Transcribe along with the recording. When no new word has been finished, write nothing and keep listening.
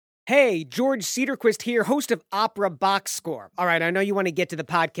Hey, George Cedarquist here, host of Opera Box Score. All right, I know you want to get to the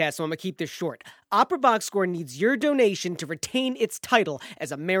podcast, so I'm going to keep this short. Opera Box Score needs your donation to retain its title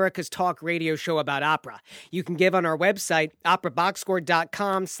as America's talk radio show about opera. You can give on our website,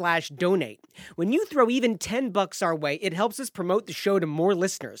 operaboxscore.com/donate. When you throw even $10 our way, it helps us promote the show to more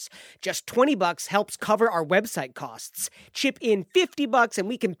listeners. Just $20 helps cover our website costs. Chip in $50 and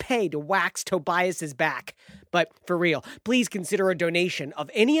we can pay to wax Tobias's back. But for real, please consider a donation of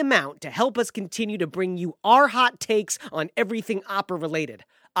any amount to help us continue to bring you our hot takes on everything opera-related.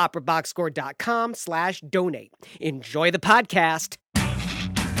 operaboxscore.com/donate. Enjoy the podcast.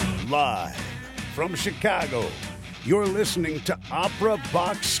 Live from Chicago, you're listening to Opera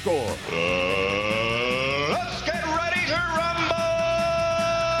Box Score. Let's get ready to rumble!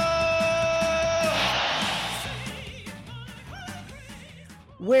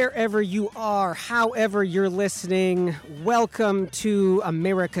 Wherever you are, however you're listening, welcome to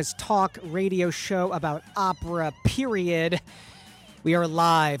America's talk radio show about opera, period. We are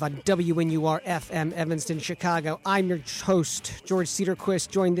live on WNUR FM Evanston, Chicago. I'm your host, George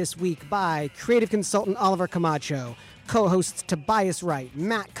Cedarquist, joined this week by creative consultant Oliver Camacho, co-hosts Tobias Wright,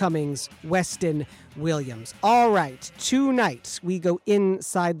 Matt Cummings, Weston Williams. All right, tonight we go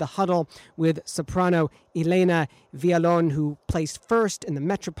inside the huddle with soprano Elena Villalon, who placed first in the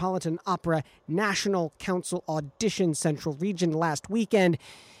Metropolitan Opera National Council Audition Central Region last weekend.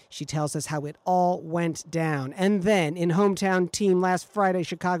 She tells us how it all went down. And then, in hometown team, last Friday,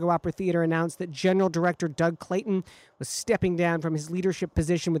 Chicago Opera Theater announced that General Director Doug Clayton was stepping down from his leadership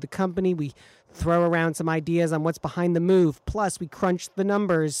position with the company. We throw around some ideas on what's behind the move. Plus, we crunch the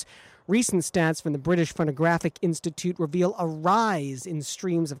numbers. Recent stats from the British Phonographic Institute reveal a rise in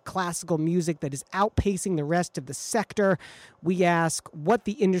streams of classical music that is outpacing the rest of the sector. We ask what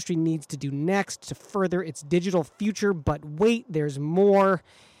the industry needs to do next to further its digital future. But wait, there's more.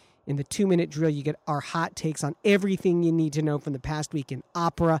 In the 2-minute drill, you get our hot takes on everything you need to know from the past week in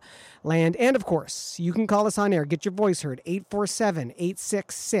opera land. And, of course, you can call us on air. Get your voice heard.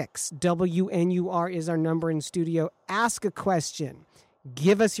 847-866-WNUR is our number in studio. Ask a question.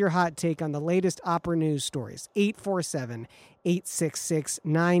 Give us your hot take on the latest opera news stories.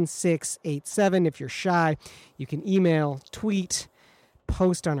 847-866-9687. If you're shy, you can email, tweet,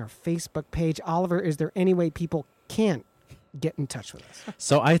 post on our Facebook page. Oliver, is there any way people can't get in touch with us?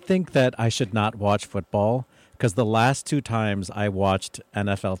 So I think that I should not watch football because the last 2 times I watched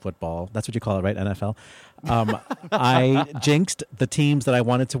NFL football, that's what you call it, right? NFL. I jinxed the teams that I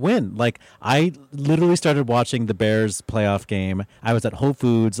wanted to win. Like, I literally started watching the Bears playoff game. I was at Whole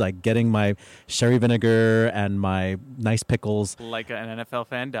Foods, like, getting my sherry vinegar and my nice pickles. Like an NFL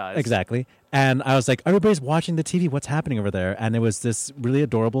fan does. Exactly. And I was like, everybody's watching the TV. What's happening over there? And it was this really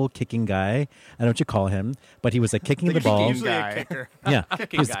adorable kicking guy. I don't know what you call him, but he was like kicking the ball. Usually a kicker. Yeah, Kicking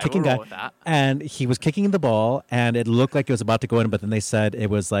he was guy. kicking We'll guy. roll with that. And he was kicking the ball, and it looked like it was about to go in, but then they said it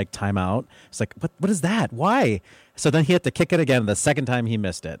was like timeout. It's like, what is that? Why? So then he had to kick it again. The second time he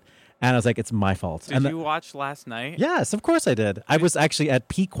missed it. And I was like, it's my fault. Did you watch last night? Yes, of course I did. I was actually at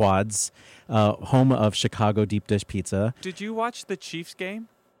Pequod's, home of Chicago Deep Dish Pizza. Did you watch the Chiefs game?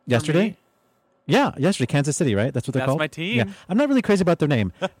 Yesterday? Yeah, yesterday, Kansas City, right? That's what they're That's called? my team. Yeah. I'm not really crazy about their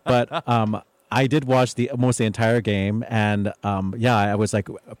name, but I did watch most of the entire game, and I was like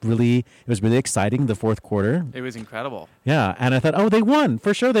it was really exciting, the fourth quarter. It was incredible. Yeah, and I thought, oh, they won.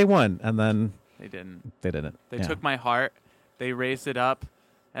 For sure they won. And then They didn't. they didn't. They Yeah. took my heart, they raised it up,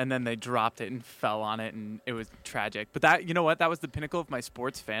 and then they dropped it and fell on it, and it was tragic. But that, you know what? That was the pinnacle of my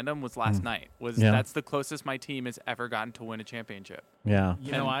sports fandom was last night. That's the closest my team has ever gotten to win a championship. Yeah.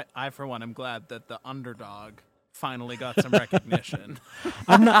 You know, I for one, am glad that the underdog finally got some recognition.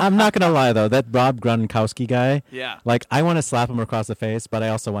 I'm not going to lie, though. That Rob Gronkowski guy, Yeah. like, I want to slap him across the face, but I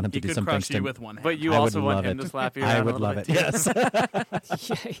also want him He to do could some things crush you to with one hand. But you I would also want love him it. to slap you I around would a little love it. bit too. Yes.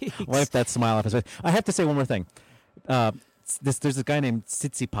 Yikes. Wipe that smile off his face. I have to say one more thing. There's this guy named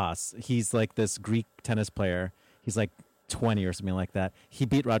Tsitsipas. He's like this Greek tennis player. He's like 20 or something like that. He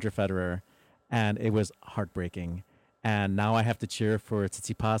beat Roger Federer, and it was heartbreaking. And now I have to cheer for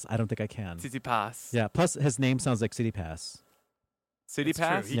Tsitsipas. I don't think I can. Tsitsipas. Yeah. Plus, his name sounds like City Pass. City It's true.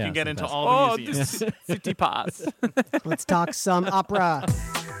 Pass? He Yeah, can get City into Pass. all Oh, the museums. this City Pass. Let's talk some opera.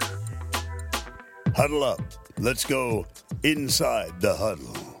 Huddle up. Let's go inside the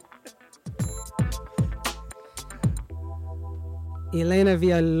huddle. Elena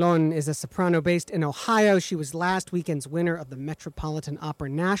Villalon is a soprano based in Ohio. She was last weekend's winner of the Metropolitan Opera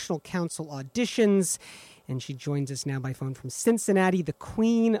National Council auditions. And she joins us now by phone from Cincinnati, the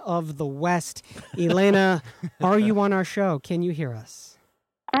Queen of the West. Elena, are you on our show? Can you hear us?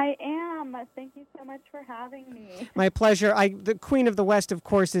 I am. Thank you so much for having me. My pleasure. The Queen of the West, of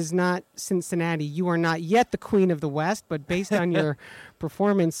course, is not Cincinnati. You are not yet the Queen of the West, but based on your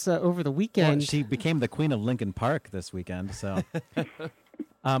performance over the weekend. Well, she became the Queen of Lincoln Park this weekend. So,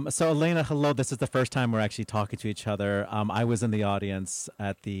 so Elena, hello. This is the first time we're actually talking to each other. I was in the audience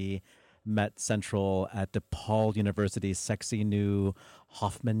at the Met Central at DePaul University's sexy new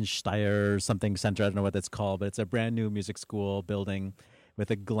Hofmannsthal something center. I don't know what that's called, but it's a brand new music school building with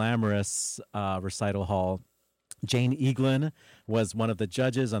a glamorous recital hall. Jane Eaglin was one of the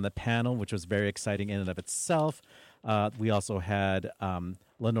judges on the panel, which was very exciting in and of itself. We also had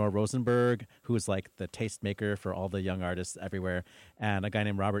Lenore Rosenberg, who is like the tastemaker for all the young artists everywhere, and a guy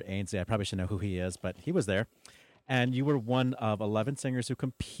named Robert Ainsley. I probably should know who he is, but he was there. And you were one of 11 singers who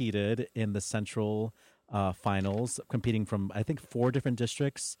competed in the Central finals, competing from, I think, 4 different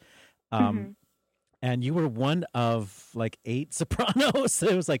districts. And you were one of like 8 sopranos.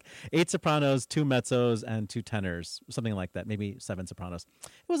 It was like 8 sopranos, 2 mezzos, and 2 tenors, something like that, maybe 7 sopranos.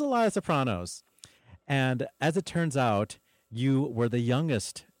 It was a lot of sopranos. And as it turns out, you were the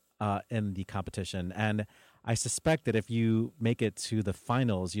youngest in the competition. And I suspect that if you make it to the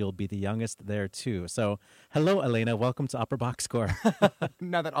finals, you'll be the youngest there too. So, hello, Elena. Welcome to Opera Box Score.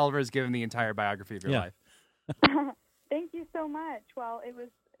 Now that Oliver has given the entire biography of your life. Thank you so much. Well, it was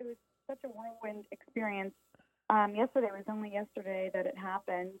such a whirlwind experience. Yesterday was only yesterday that it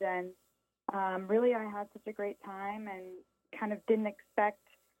happened, and really I had such a great time and kind of didn't expect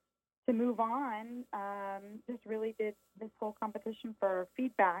to move on. Just really did this whole competition for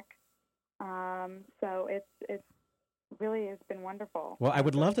feedback. So it's really has been wonderful. Well, I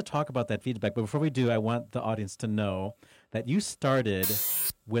would love to talk about that feedback, but before we do, I want the audience to know that you started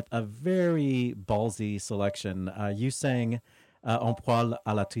with a very ballsy selection. You sang Un poil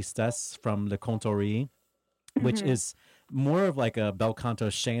à la tristesse from Le Contori, which is more of like a bel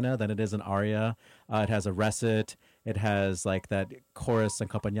canto scena than it is an aria. It has a recit. It has like that chorus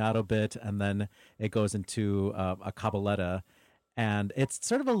accompagnato bit, and then it goes into a cabaletta. And it's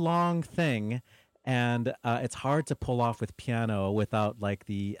sort of a long thing, and it's hard to pull off with piano without like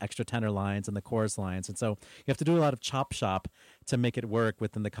the extra tenor lines and the chorus lines. And so you have to do a lot of chop shop to make it work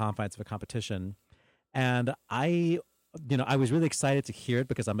within the confines of a competition. And I was really excited to hear it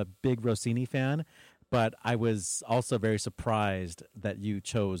because I'm a big Rossini fan, but I was also very surprised that you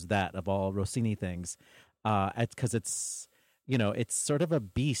chose that of all Rossini things, because it's sort of a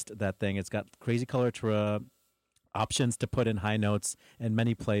beast, that thing. It's got crazy coloratura, options to put in high notes in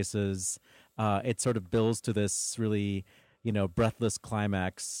many places. It sort of builds to this really, breathless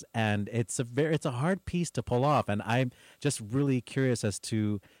climax, and it's a hard piece to pull off. And I'm just really curious as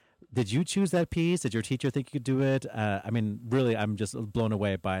to, did you choose that piece? Did your teacher think you could do it? Really, I'm just blown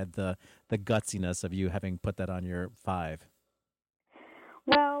away by the gutsiness of you having put that on your 5.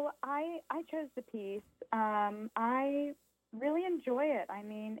 Well, I chose the piece. I really enjoy it. I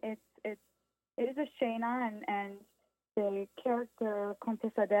mean, it is a scena, and the character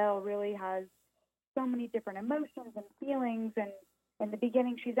Comtesse Adele really has so many different emotions and feelings. And in the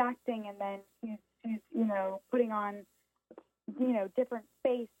beginning, she's acting, and then she's putting on different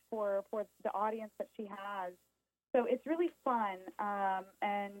face for the audience that she has. So it's really fun,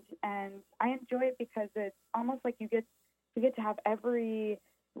 and I enjoy it because it's almost like you get to have every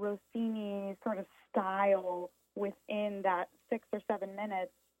Rossini sort of style within that 6 or 7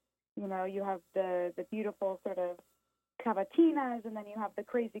 minutes. You have the beautiful sort of cavatinas, and then you have the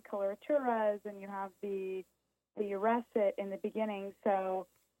crazy coloraturas, and you have the recit in the beginning. So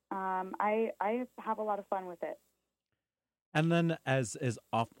I have a lot of fun with it. And then, as is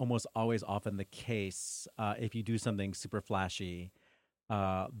almost always often the case, if you do something super flashy,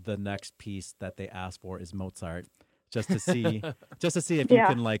 the next piece that they ask for is Mozart, just to see if you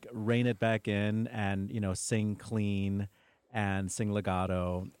can like rein it back in and sing clean and sing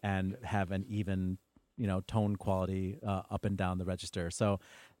legato and have an even tone quality up and down the register. So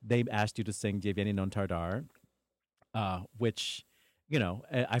they asked you to sing Die Vieni non tardar, which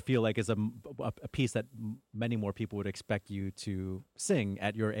I feel like is a piece that many more people would expect you to sing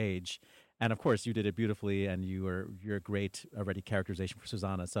at your age. And of course, you did it beautifully, and you're a great already characterization for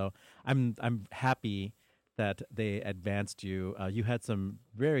Susanna. So I'm happy that they advanced you. You had some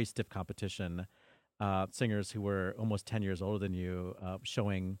very stiff competition, singers who were almost 10 years older than you,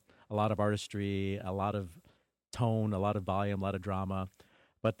 showing a lot of artistry, a lot of tone, a lot of volume, a lot of drama.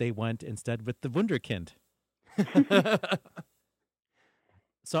 But they went instead with the Wunderkind.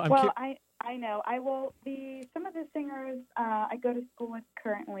 So I know. Some of the singers I go to school with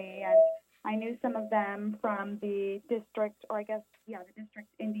currently, and I knew some of them from the district, or I guess, the district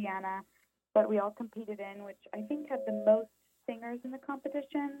Indiana, that we all competed in, which I think had the most singers in the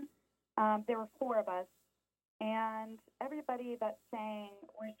competition. There were 4 of us, and everybody that sang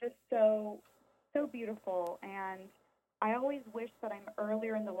was just so beautiful. And I always wish that I'm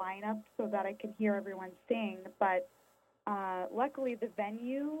earlier in the lineup so that I could hear everyone sing, but luckily the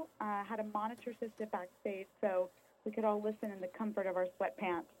venue had a monitor system backstage, so we could all listen in the comfort of our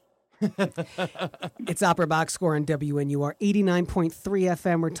sweatpants. It's Opera Box Score on WNUR 89.3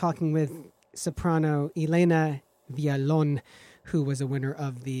 FM. We're talking with soprano Elena Villalon, who was a winner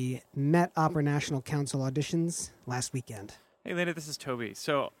of the Met Opera National Council auditions last weekend. Hey, Elena, this is Toby.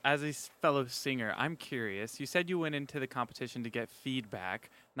 So, as a fellow singer, I'm curious. You said you went into the competition to get feedback,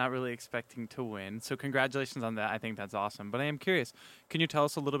 not really expecting to win. So, congratulations on that. I think that's awesome. But I am curious, can you tell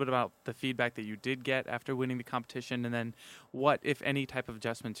us a little bit about the feedback that you did get after winning the competition, and then what, if any, type of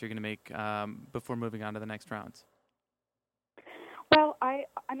adjustments you're going to make before moving on to the next rounds? Well, I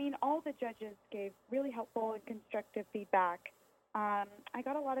mean, all the judges gave really helpful and constructive feedback. I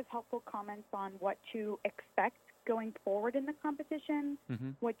got a lot of helpful comments on what to expect going forward in the competition,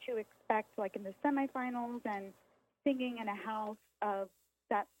 what to expect like in the semifinals, and singing in a house of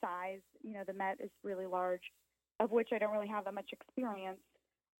that size. You know, the Met is really large, of which I don't really have that much experience.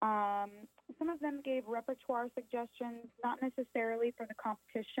 Some of them gave repertoire suggestions, not necessarily for the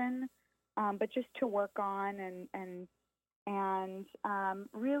competition, but just to work on, and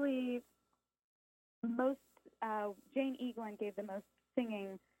really most, Jane Eaglin gave the most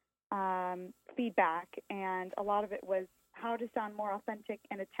singing feedback, and a lot of it was how to sound more authentic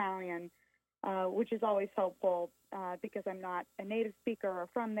in Italian, which is always helpful because I'm not a native speaker or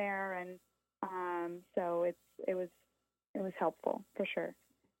from there, and so it was helpful for sure.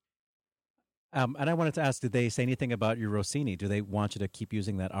 And I wanted to ask, did they say anything about your Rossini? Do they want you to keep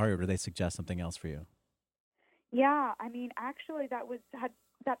using that aria, or do they suggest something else for you? Yeah, I mean, actually,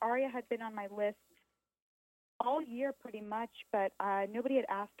 that aria had been on my list all year pretty much, but nobody had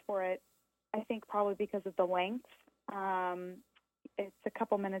asked for it, I think probably because of the length. It's a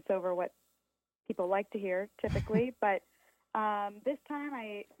couple minutes over what people like to hear typically, but this time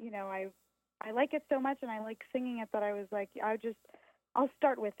I like it so much and I like singing it that I was like, I'll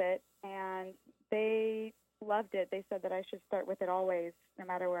start with it, and they loved it. They said that I should start with it always, no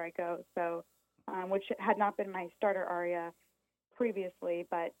matter where I go, so which had not been my starter aria previously,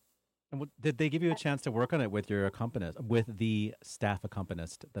 but and did they give you a chance to work on it with your accompanist, with the staff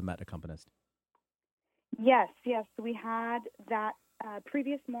accompanist, the Met accompanist? Yes. We had that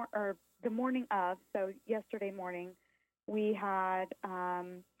the morning of, so yesterday morning, we had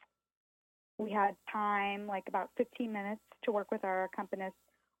time, like about 15 minutes, to work with our accompanist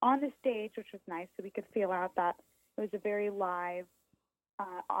on the stage, which was nice, so we could feel out that it was a very live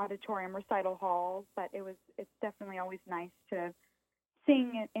auditorium recital hall, but it's definitely always nice to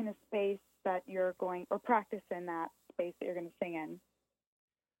sing in a space that you're going, or practice in that space that you're going to sing in.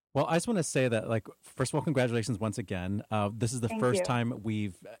 Well, I just want to say that, like, first of all, congratulations once again. This is the first time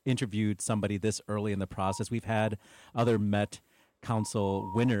we've interviewed somebody this early in the process. We've had other Met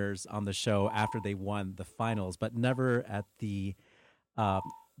Council winners on the show after they won the finals, but never at the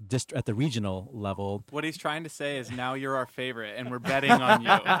at the regional level. What he's trying to say is now you're our favorite, and we're betting on you.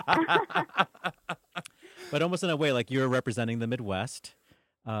 But almost in a way, like, you're representing the Midwest,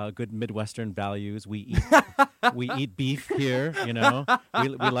 good Midwestern values. We eat beef here, you know. We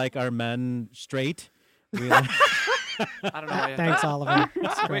like our men straight. I don't know why. Thanks, Oliver.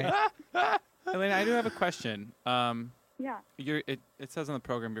 That's great. Elena, I do have a question. Yeah. It says on the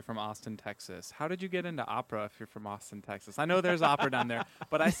program you're from Austin, Texas. How did you get into opera if you're from Austin, Texas? I know there's opera down there,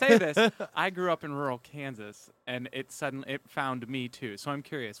 but I say this, I grew up in rural Kansas, and it found me too. So I'm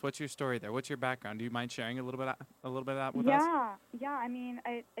curious, what's your story there? What's your background? Do you mind sharing a little bit of that with us? Yeah. I mean,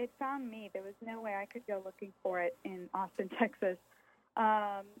 it found me. There was no way I could go looking for it in Austin, Texas.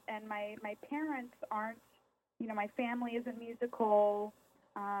 And my parents aren't, my family isn't musical.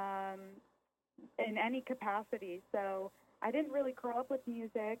 In any capacity, so I didn't really grow up with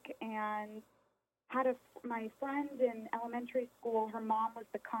music, and had my friend in elementary school, her mom was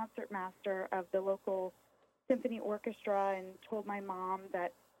the concertmaster of the local symphony orchestra, and told my mom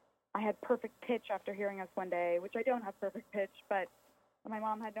that I had perfect pitch after hearing us one day, which I don't have perfect pitch, but my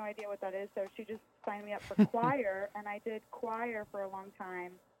mom had no idea what that is, so she just signed me up for choir, and I did choir for a long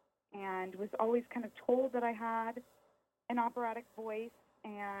time, and was always kind of told that I had an operatic voice.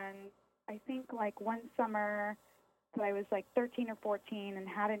 And I think like one summer that I was like 13 or 14 and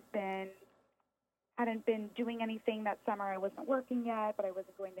hadn't been doing anything that summer. I wasn't working yet, but I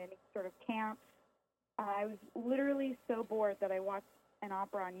wasn't going to any sort of camps. I was literally so bored that I watched an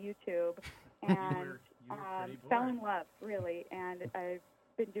opera on YouTube and fell in love, really, and I've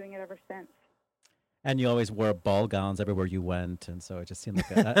been doing it ever since. And you always wore ball gowns everywhere you went, and so it just seemed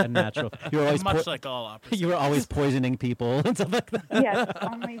like a natural. You were always Much like all operas. you were always poisoning people and stuff like that. Yes,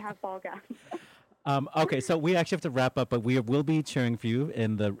 only have ball gowns. Okay, so we actually have to wrap up, but we will be cheering for you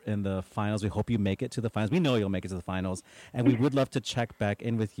in the finals. We hope you make it to the finals. We know you'll make it to the finals, and we would love to check back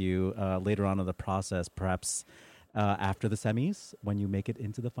in with you later on in the process, perhaps after the semis when you make it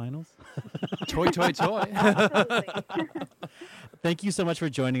into the finals. Toy. Absolutely. Thank you so much for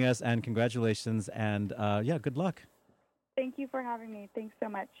joining us, and congratulations, and good luck. Thank you for having me. Thanks so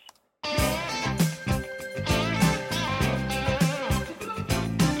much.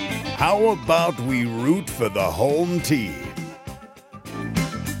 How about we root for the home team?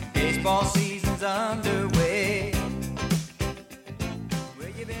 Baseball season's underway.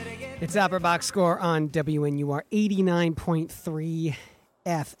 It's Opera Box Score on WNUR 89.3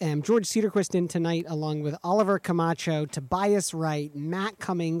 FM. George Cedarquist in tonight along with Oliver Camacho, Tobias Wright, Matt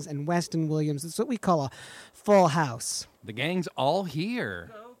Cummings, and Weston Williams. It's what we call a full house. The gang's all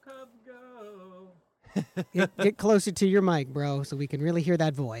here. Get closer to your mic, bro, so we can really hear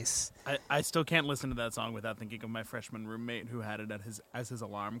that voice. I still can't listen to that song without thinking of my freshman roommate who had it as his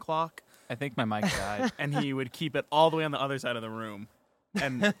alarm clock. I think my mic died. And he would keep it all the way on the other side of the room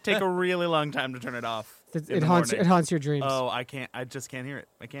and take a really long time to turn it off. It haunts your dreams. Oh, I just can't hear it.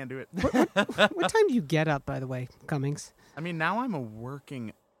 I can't do it. What time do you get up, by the way, Cummings? I mean, now I'm a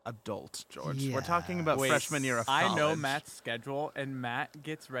working adult, George. Yeah. We're talking about freshman year of college. I know Matt's schedule, and Matt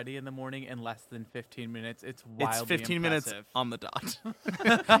gets ready in the morning in less than 15 minutes. It's wildly It's 15 minutes impressive. on the dot.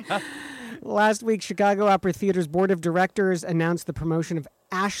 Last week, Chicago Opera Theater's Board of Directors announced the promotion of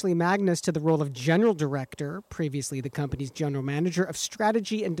Ashley Magnus to the role of General Director, previously the company's General Manager of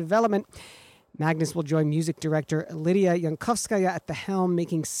Strategy and Development. Magnus will join music director Lydia Yankovskaya at the helm,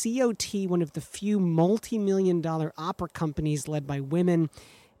 making COT one of the few multi-million-dollar opera companies led by women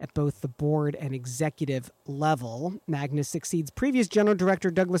at both the board and executive level. Magnus succeeds previous general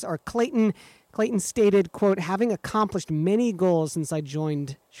director Douglas R. Clayton. Clayton stated, quote, "Having accomplished many goals since I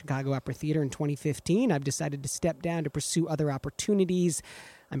joined Chicago Opera Theater in 2015, I've decided to step down to pursue other opportunities.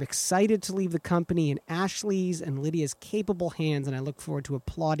 I'm excited to leave the company in Ashley's and Lydia's capable hands, and I look forward to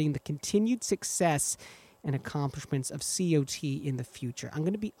applauding the continued success and accomplishments of COT in the future." I'm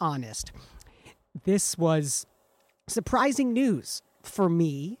going to be honest. This was surprising news for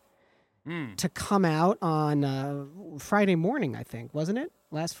me to come out on Friday morning, I think. Wasn't it?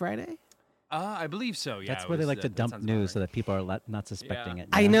 Last Friday? I believe so, yeah. That's where they like to dump news so that people are not suspecting it.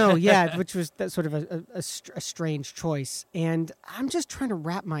 I know, yeah, which was that sort of a strange choice. And I'm just trying to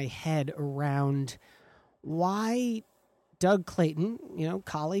wrap my head around why Doug Clayton,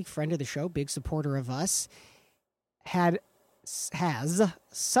 colleague, friend of the show, big supporter of us, has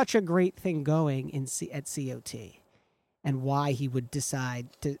such a great thing going at COT. And why he would decide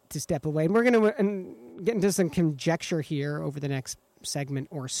to step away. And we're going to get into some conjecture here over the next segment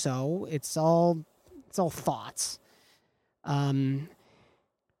or so. It's all thoughts. But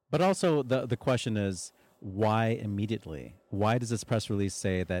also the question is, why immediately? Why does this press release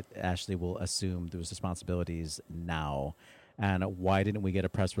say that Ashley will assume those responsibilities now? And why didn't we get a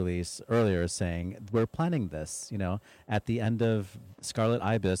press release earlier saying we're planning this, at the end of Scarlet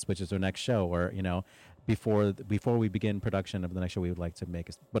Ibis, which is our next show, or, before we begin production of the next show, we would like to make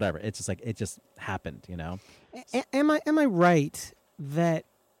whatever. It's just like it just happened, Am I right that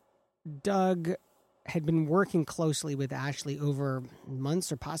Doug had been working closely with Ashley over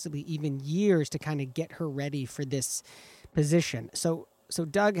months or possibly even years to kind of get her ready for this position? So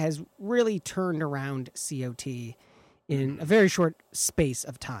Doug has really turned around COT in a very short space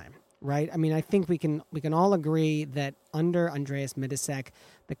of time, right? I mean, I think we can all agree that under Andreas Midasek,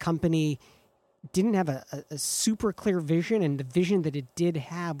 the company didn't have a super clear vision, and the vision that it did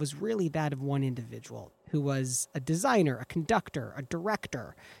have was really that of one individual who was a designer, a conductor, a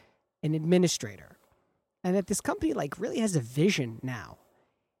director, an administrator. And that this company really has a vision now,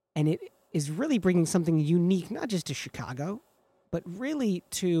 and it is really bringing something unique, not just to Chicago, but really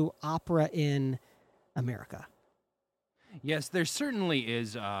to opera in America. Yes, there certainly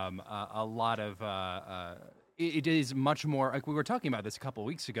is a lot of... It is much more like we were talking about this a couple of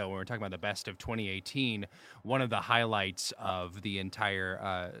weeks ago when we were talking about the best of 2018. One of the highlights of the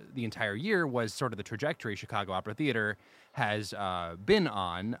entire year was sort of the trajectory Chicago Opera Theater has been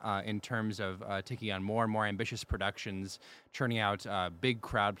on in terms of taking on more and more ambitious productions, churning out big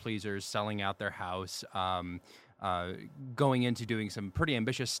crowd pleasers, selling out their house, going into doing some pretty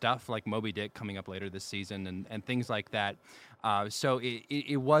ambitious stuff like Moby Dick coming up later this season and things like that. So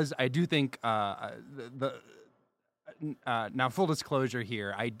it was, I do think, now full disclosure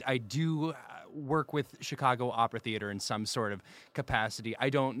here, I do work with Chicago Opera Theater in some sort of capacity. I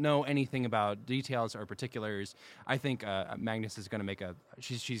don't know anything about details or particulars. I think Magnus is going to make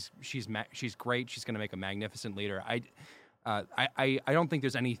she's great. She's going to make a magnificent leader. I don't think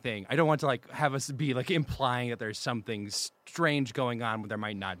there's anything. I don't want to have us be implying that there's something strange going on when there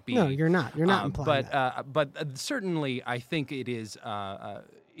might not be. No, you're not. You're not implying but certainly, I think it is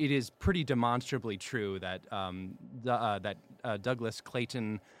pretty demonstrably true that Douglas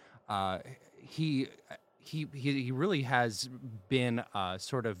Clayton he really has been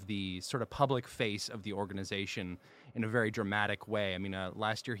sort of the public face of the organization in a very dramatic way. I mean,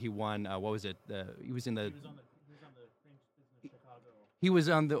 last year he won. What was it? He was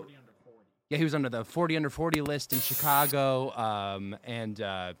on the 40 under 40 list in Chicago,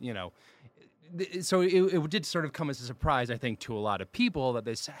 so it did sort of come as a surprise, I think, to a lot of people that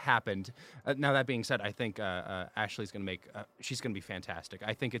this happened. Now, that being said, I think Ashley's going to she's going to be fantastic.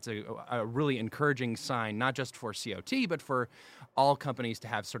 I think it's a really encouraging sign, not just for COT, but for all companies to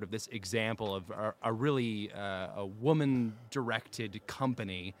have sort of this example of a really a woman-directed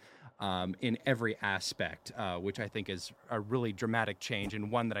company in every aspect, which I think is a really dramatic change,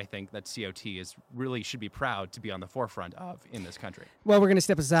 and one that I think that COT really should be proud to be on the forefront of in this country. Well, we're going to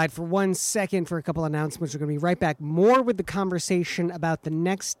step aside for 1 second for a couple announcements. We're going to be right back. More with the conversation about the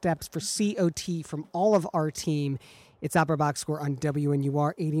next steps for COT from all of our team. It's Opera Box Score on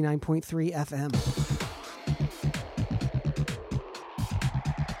WNUR 89.3 FM.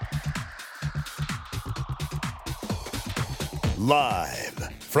 Live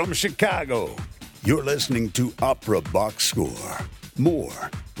from Chicago, you're listening to Opera Box Score.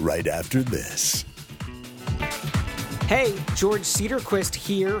 More right after this. Hey, George Cedarquist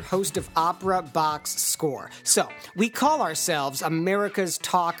here, host of Opera Box Score. So, we call ourselves America's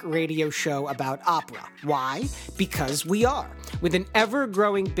talk radio show about opera. Why? Because we are. With an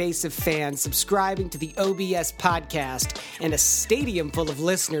ever-growing base of fans subscribing to the OBS podcast and a stadium full of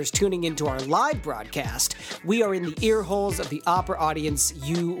listeners tuning into our live broadcast, we are in the ear holes of the opera audience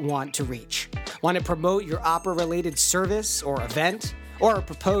you want to reach. Want to promote your opera-related service or event? Or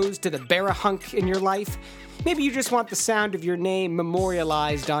propose to the Barahunk in your life? Maybe you just want the sound of your name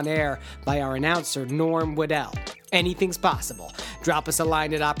memorialized on air by our announcer, Norm Waddell. Anything's possible. Drop us a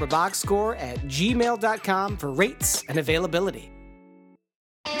line at operaboxscore@gmail.com for rates and availability.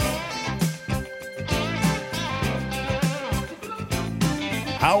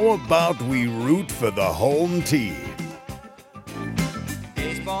 How about we root for the home team?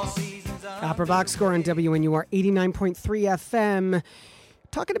 Opera Box Score on WNUR 89.3 FM.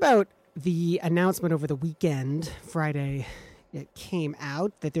 Talking about the announcement over the weekend, Friday, it came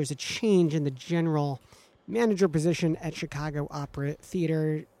out that there's a change in the general manager position at Chicago Opera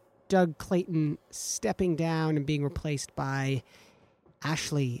Theater. Doug Clayton stepping down and being replaced by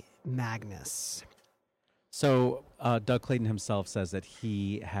Ashley Magnus. So Doug Clayton himself says that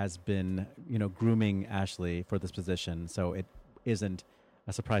he has been, grooming Ashley for this position. So it isn't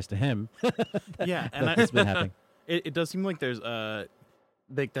a surprise to him. Yeah, and it's been happening. It does seem like there's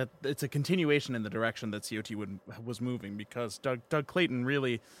that it's a continuation in the direction that COT was moving, because Doug Clayton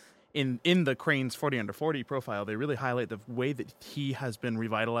really, in the Cranes 40 under 40 profile, they really highlight the way that he has been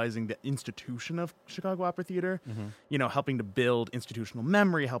revitalizing the institution of Chicago Opera Theater. Mm-hmm. Helping to build institutional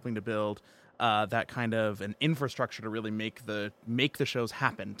memory, helping to build that kind of an infrastructure to really make the shows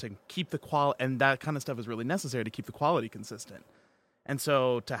happen, to keep the quality, and that kind of stuff is really necessary to keep the quality consistent. And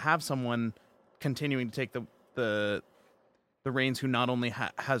so to have someone continuing to take the reins, who not only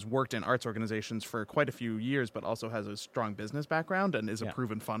has worked in arts organizations for quite a few years, but also has a strong business background and is a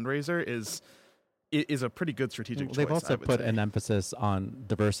proven fundraiser, is a pretty good strategic choice. They've also put an emphasis on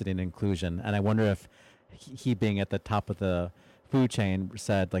diversity and inclusion, and I wonder if he, being at the top of the food chain,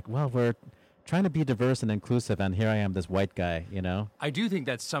 said, we're trying to be diverse and inclusive, and here I am, this white guy, I do think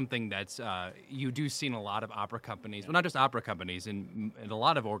that's something that's you do see in a lot of opera companies. Well, not just opera companies, in a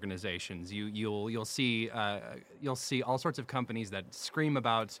lot of organizations. You'll see all sorts of companies that scream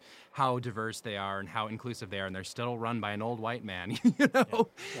about how diverse they are and how inclusive they are, and they're still run by an old white man. Yeah.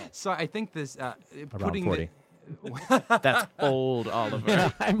 So I think this putting 40. That's old, Oliver.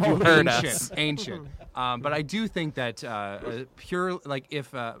 Yeah, you heard us. Ancient. But I do think that I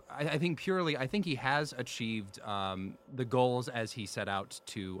think he has achieved the goals as he set out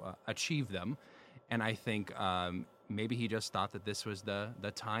to achieve them, and I think maybe he just thought that this was the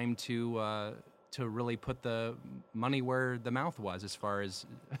time to really put the money where the mouth was as far as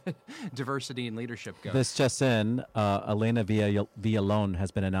diversity and leadership goes. This just in, Elena Villalone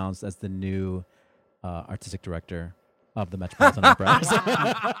has been announced as the new artistic director of the Metropolitan Opera.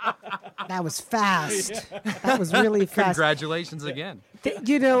 That was fast. That was really fast. Congratulations again.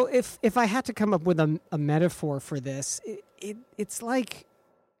 You know, if I had to come up with a metaphor for this, it's like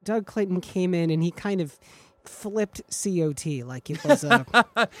Doug Clayton came in and he kind of flipped COT like it was a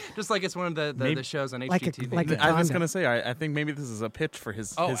just like it's one of the shows on HGTV. like a I was condo. going to say, I think maybe this is a pitch for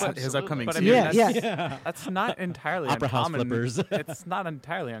his upcoming But I series. mean, Yeah, that's not entirely Opera House uncommon. flippers. It's not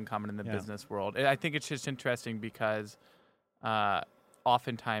entirely uncommon in the business world. I think it's just interesting because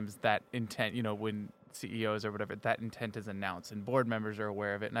oftentimes that intent, when CEOs or whatever, that intent is announced and board members are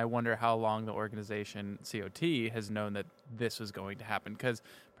aware of it. And I wonder how long the organization COT has known that this was going to happen, because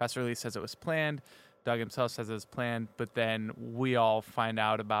press release says it was planned. Doug himself says it was planned, but then we all find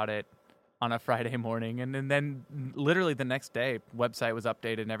out about it on a Friday morning, and then literally the next day, website was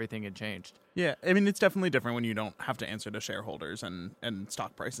updated and everything had changed. Yeah, I mean, it's definitely different when you don't have to answer to shareholders and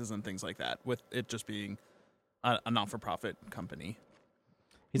stock prices and things like that, with it just being a not-for-profit company.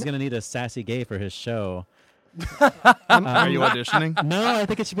 He's going to need a sassy gay for his show. Are you auditioning? No, I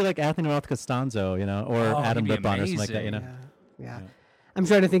think it should be like Anthony Roth Costanzo, or Adam he'd be Rippon or something like that, amazing. Yeah. I'm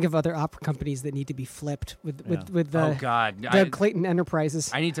trying to think of other opera companies that need to be flipped with Oh God, Doug Clayton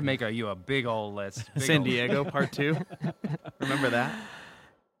Enterprises. I need to make you a big old list. San Diego Part 2. Remember that?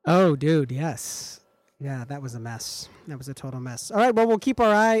 Oh, dude, yes. Yeah, that was a mess. That was a total mess. All right, well, we'll keep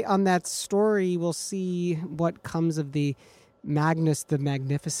our eye on that story. We'll see what comes of the Magnus the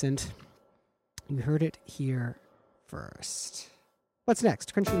Magnificent. You heard it here first. What's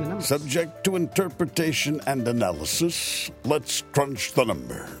next? Crunching the numbers. Subject to interpretation and analysis, let's crunch the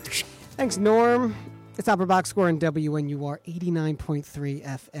numbers. Thanks, Norm. It's Opera Box Score in WNUR 89.3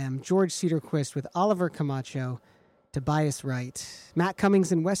 FM. George Cedarquist with Oliver Camacho, Tobias Wright, Matt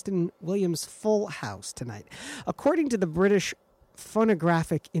Cummings, and Weston Williams' Full House tonight. According to the British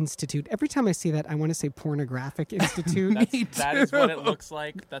Phonographic Institute. Every time I see that, I want to say Pornographic Institute. That is what it looks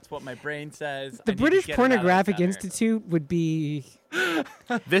like. That's what my brain says. The British Pornographic Institute would be...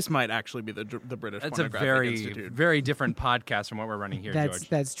 This might actually be the British That's a Pornographic Institute. very different podcast from what we're running here, George.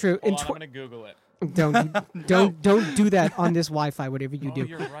 That's true. Hold on, I'm going to Google it. Don't do that on this Wi-Fi, whatever you do.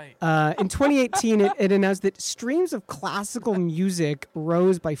 You're right. In 2018, it announced that streams of classical music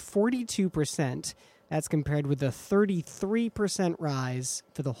rose by 42%. That's compared with a 33% rise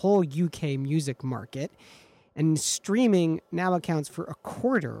for the whole UK music market. And streaming now accounts for a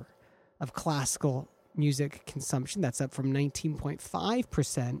quarter of classical music consumption. That's up from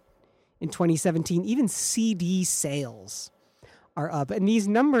 19.5% in 2017. Even CD sales are up. And these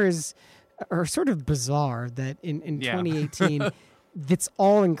numbers are sort of bizarre that in 2018, it's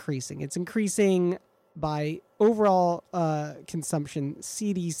all increasing. It's increasing by overall consumption.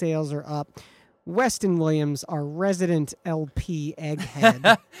 CD sales are up. Weston Williams, our resident LP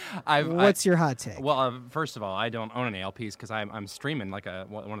egghead. What's your hot take? Well, first of all, I don't own any LPs because I'm streaming like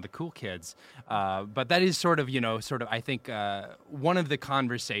one of the cool kids. But that is sort of I think one of the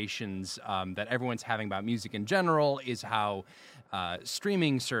conversations that everyone's having about music in general is how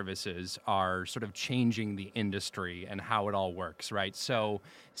streaming services are sort of changing the industry and how it all works, right? So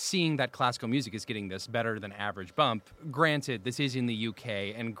seeing that classical music is getting this better than average bump, granted, this is in the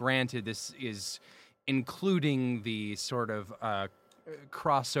UK, and granted, this is including the sort of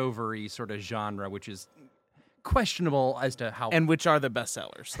crossover-y sort of genre, which is questionable as to how... And which are the best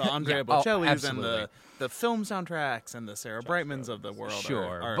sellers. The Andrea Bocelli's and absolutely. the film soundtracks and the Sarah Brightmans of the world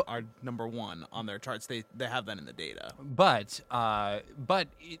are number one on their charts. They have that in the data. But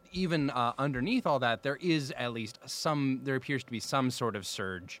even underneath all that, there is at least there appears to be some sort of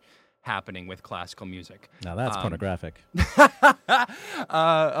surge happening with classical music. Now that's pornographic.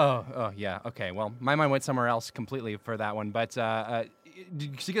 Yeah. Okay. Well, my mind went somewhere else completely for that one. But to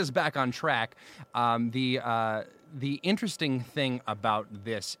get us back on track, the interesting thing about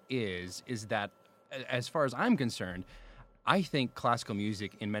this is that, as far as I'm concerned, I think classical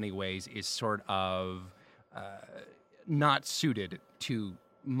music in many ways is sort of not suited to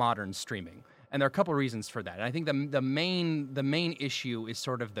modern streaming. And there are a couple of reasons for that. And I think the main issue is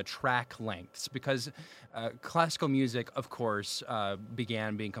sort of the track lengths, because classical music, of course,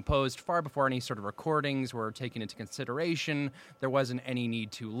 began being composed far before any sort of recordings were taken into consideration. There wasn't any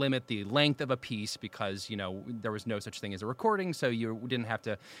need to limit the length of a piece because, there was no such thing as a recording, so you didn't have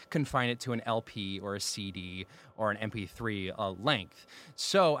to confine it to an LP or a CD or an MP3 length.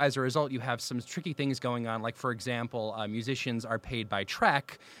 So as a result, you have some tricky things going on. Like, for example, musicians are paid by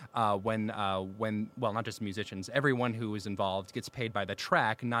track when not just musicians, everyone who is involved gets paid by the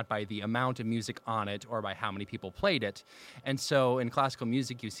track, not by the amount of music on it or by how many people played it. And so in classical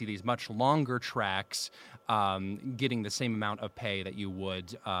music, you see these much longer tracks getting the same amount of pay that you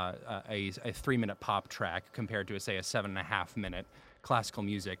would a 3-minute pop track compared to, say, a 7.5-minute classical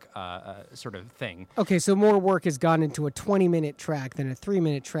music sort of thing. Okay, so more work has gone into a 20-minute track than a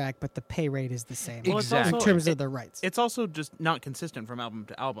 3-minute track, but the pay rate is the same. Well, Exactly. In terms of the rights. It's also just not consistent from album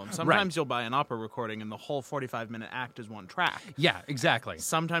to album. Sometimes you'll buy an opera recording and the whole 45-minute act is one track. Yeah, exactly.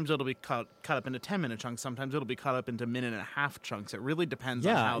 Sometimes it'll be cut up into 10-minute chunks. Sometimes it'll be cut up into minute-and-a-half chunks. It really depends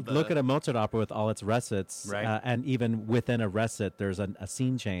on how the... look at a Mozart opera with all its recits, Right. And even within a recit, there's a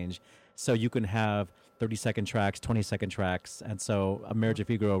scene change. So you can have 30-second tracks, 20-second tracks, and so a Marriage of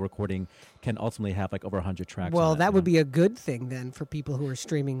Figaro recording can ultimately have like over 100 tracks. Well, on it, that you would know? be a good thing then for people who are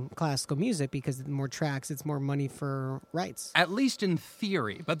streaming classical music, because the more tracks, it's more money for rights. At least in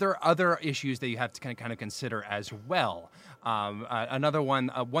theory, but there are other issues that you have to kind of consider as well. Another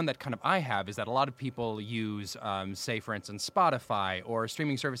one that kind of I have is that a lot of people use, say, for instance, Spotify or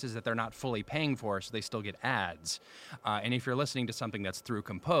streaming services that they're not fully paying for, so they still get ads. And if you're listening to something that's through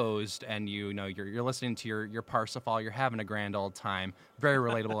composed, and you're listening to your Parsifal, you're having a grand old time. Very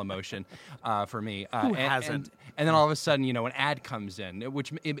relatable emotion for me. Who hasn't? And then all of a sudden, an ad comes in,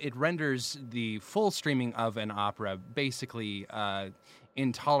 which it renders the full streaming of an opera basically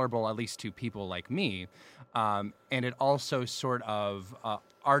intolerable, at least to people like me. And it also sort of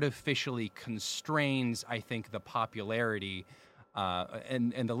artificially constrains, I think, the popularity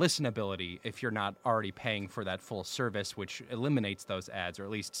and the listenability if you're not already paying for that full service, which eliminates those ads, or at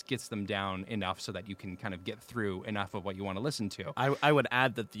least gets them down enough so that you can kind of get through enough of what you want to listen to. I would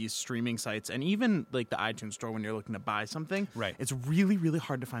add that these streaming sites, and even like the iTunes store when you're looking to buy something, Right. it's really, really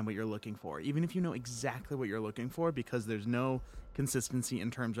hard to find what you're looking for, even if you know exactly what you're looking for, because there's no consistency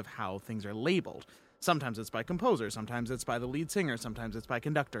in terms of how things are labeled. Sometimes it's by composer, sometimes it's by the lead singer, sometimes it's by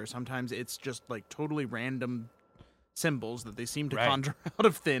conductor, sometimes it's just like totally random symbols that they seem to Right. conjure out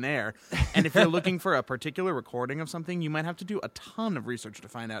of thin air. And if you're looking for a particular recording of something, you might have to do a ton of research to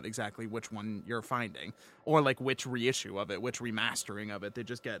find out exactly which one you're finding, or like which reissue of it, which remastering of it. They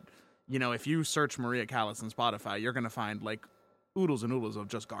just get, if you search Maria Callas on Spotify, you're going to find like oodles and oodles of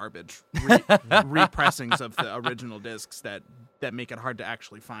just garbage repressings of the original discs that make it hard to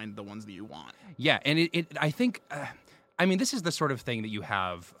actually find the ones that you want. Yeah, and I think, I mean, this is the sort of thing that you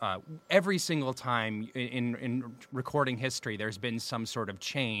have every single time in recording history. There's been some sort of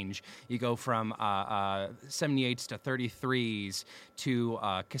change. You go from 78s to 33s to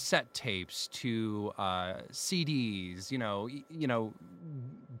cassette tapes to CDs.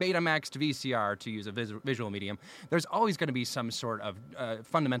 Betamax to VCR, to use a visual medium. There's always going to be some sort of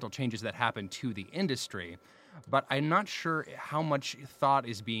fundamental changes that happen to the industry. But I'm not sure how much thought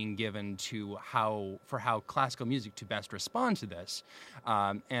is being given to how classical music to best respond to this.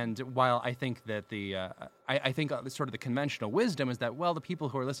 And while I think that I think sort of the conventional wisdom is that, well, the people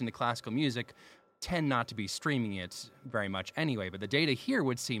who are listening to classical music tend not to be streaming it very much anyway. But the data here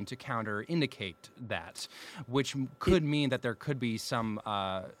would seem to counter-indicate that, which could mean that there could be some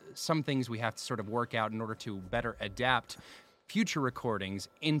things we have to sort of work out in order to better adapt future recordings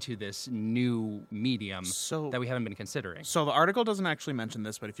into this new medium that we haven't been considering. So the article doesn't actually mention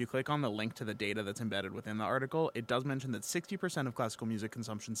this, but if you click on the link to the data that's embedded within the article, it does mention that 60% of classical music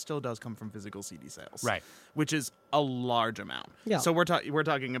consumption still does come from physical CD sales. Right. Which is a large amount. Yeah. So we're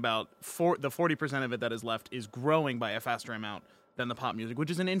talking about the 40% of it that is left is growing by a faster amount than the pop music, which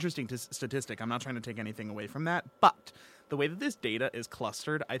is an interesting statistic. I'm not trying to take anything away from that, but the way that this data is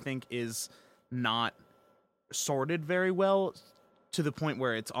clustered, I think, is not sorted very well, to the point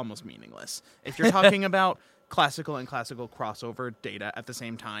where it's almost meaningless. If you're talking about classical and classical crossover data at the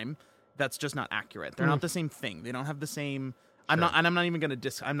same time, that's just not accurate. They're not the same thing. They don't have the same. I'm not going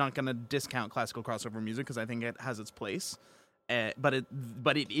to discount classical crossover music because I think it has its place. But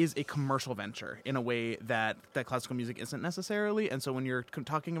it is a commercial venture in a way that classical music isn't necessarily, and so when you're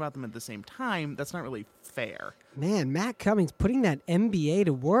talking about them at the same time, that's not really fair. Man, Matt Cummings putting that MBA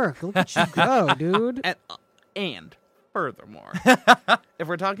to work. Look at you go, dude. And furthermore, if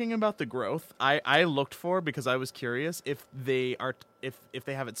we're talking about the growth, I looked for, because I was curious if they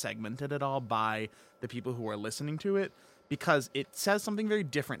have it segmented at all by the people who are listening to it, because it says something very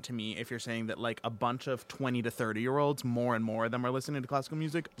different to me if you're saying that like a bunch of 20 to 30-year-olds, more and more of them are listening to classical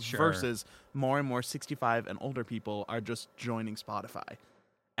music, versus more and more 65 and older people are just joining Spotify.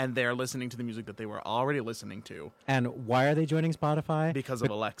 And they're listening to the music that they were already listening to. And why are they joining Spotify? Because of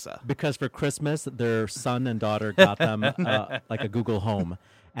Alexa. Because for Christmas, their son and daughter got them like a Google Home.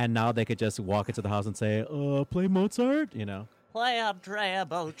 And now they could just walk into the house and say, play Mozart, Play Andrea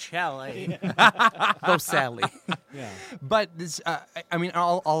Bocelli. Go Sally. Yeah. But this, I mean,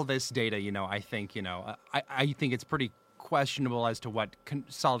 all this data, I think, I think it's pretty questionable as to what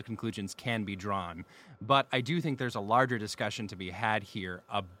solid conclusions can be drawn. But I do think there's a larger discussion to be had here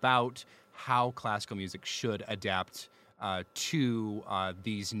about how classical music should adapt to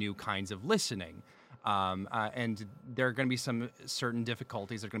these new kinds of listening. And there are going to be some certain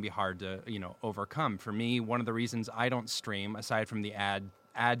difficulties that are going to be hard to, overcome. For me, one of the reasons I don't stream, aside from the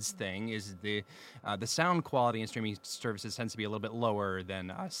ads thing, is the sound quality in streaming services tends to be a little bit lower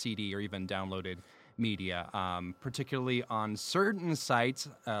than CD or even downloaded media, particularly on certain sites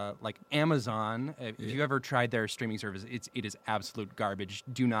like Amazon. If you ever tried their streaming service, it is absolute garbage.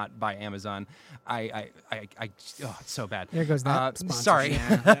 Do not buy Amazon. It's so bad. There goes that. Sorry,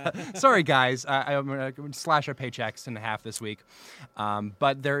 sorry guys. I'm gonna slash our paychecks in half this week.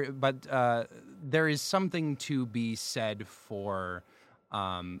 But there is something to be said for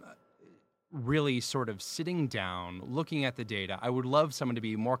really sort of sitting down, looking at the data. I would love someone to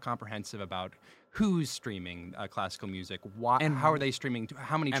be more comprehensive about who's streaming classical music, why, and how are they streaming,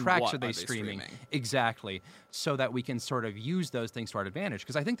 how many tracks are they streaming? Exactly, so that we can sort of use those things to our advantage.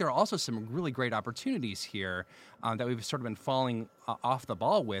 Because I think there are also some really great opportunities here that we've sort of been falling off the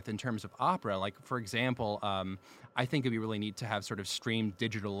ball with in terms of opera. Like, for example, I think it'd be really neat to have sort of streamed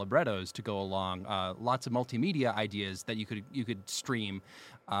digital librettos to go along. Lots of multimedia ideas that you could stream,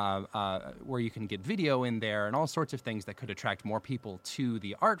 where you can get video in there and all sorts of things that could attract more people to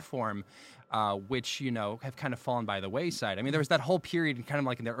the art form, which have kind of fallen by the wayside. I mean, there was that whole period, kind of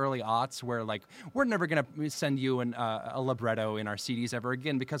like in the early aughts, where like we're never going to send you a libretto in our CDs ever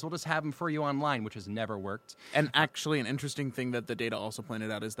again because we'll just have them for you online, which has never worked. And actually, an interesting thing that the data also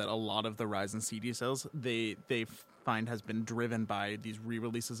pointed out is that a lot of the rise in CD sales they find has been driven by these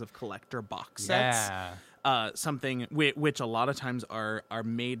re-releases of collector box sets. Yeah. Something which a lot of times are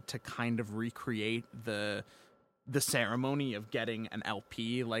made to kind of recreate the ceremony of getting an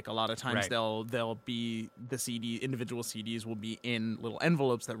LP. Like, a lot of times they'll be the individual CDs will be in little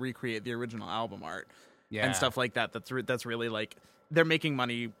envelopes that recreate the original album art and stuff like that. That's really like they're making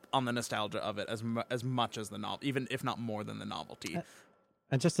money on the nostalgia of it as much as the novel, even if not more than the novelty.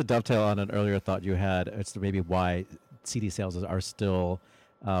 And just to dovetail on an earlier thought you had, it's maybe why CD sales are still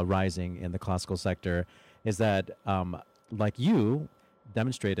rising in the classical sector, is that, like you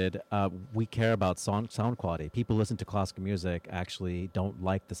demonstrated, we care about sound quality. People listen to classical music actually don't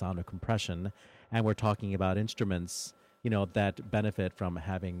like the sound of compression, and we're talking about instruments, that benefit from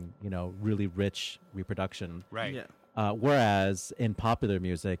having, really rich reproduction. Right. Yeah. Whereas in popular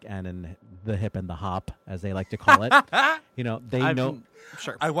music and in the hip and the hop, as they like to call it, they know.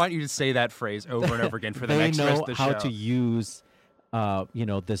 Sure. I want you to say that phrase over and over again for the next rest of the show. They know how to use,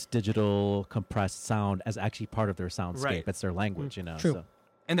 this digital compressed sound as actually part of their soundscape. Right. It's their language, True. So.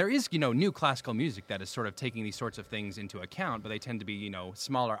 And there is, new classical music that is sort of taking these sorts of things into account, but they tend to be,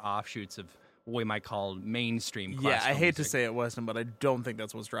 smaller offshoots of what we might call mainstream classical I hate music. to say it, Weston, but I don't think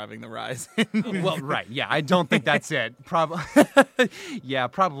that's what's driving the rise. Well, right, yeah, I don't think that's it. Probably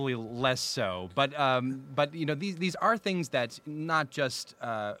probably less so. But these are things that not just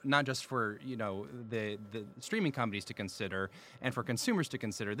for the streaming companies to consider and for consumers to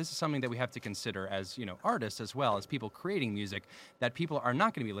consider. This is something that we have to consider as artists as well as people creating music. That people are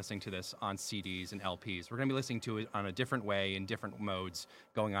not going to be listening to this on CDs and LPs. We're going to be listening to it on a different way in different modes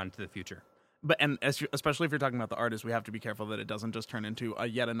going on into the future. Especially if you're talking about the artist, we have to be careful that it doesn't just turn into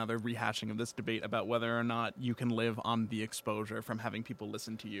yet another rehashing of this debate about whether or not you can live on the exposure from having people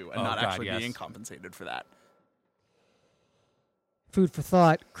listen to you and being compensated for that. Food for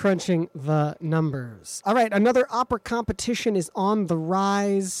thought, crunching the numbers. All right, another opera competition is on the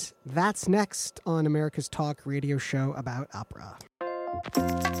rise. That's next on America's Talk radio show about opera.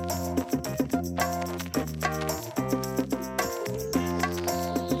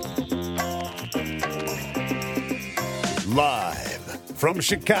 Live from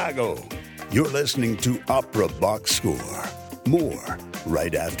Chicago, you're listening to Opera Box Score. More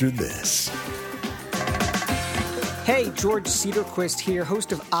right after this. Hey, George Cedarquist here,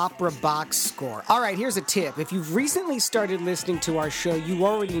 host of Opera Box Score. All right, here's a tip. If you've recently started listening to our show, you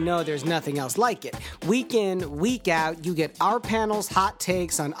already know there's nothing else like it. Week in, week out, you get our panel's hot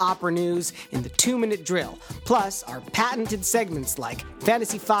takes on opera news in the 2-minute drill, plus our patented segments like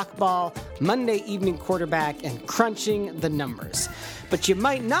Fantasy Fockball, Monday Evening Quarterback, and Crunching the Numbers. But you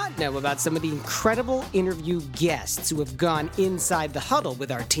might not know about some of the incredible interview guests who have gone inside the huddle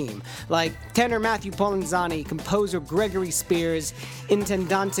with our team, like tenor Matthew Polenzani, composer Gregory Spears,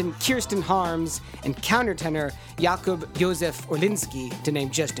 intendantin Kirsten Harms, and countertenor Jakub Józef Orlinski, to name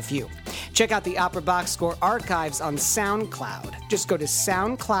just a few. Check out the Opera Box Score archives on SoundCloud. Just go to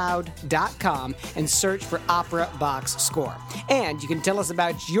soundcloud.com and search for Opera Box Score. And you can tell us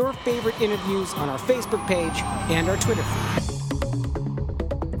about your favorite interviews on our Facebook page and our Twitter feed.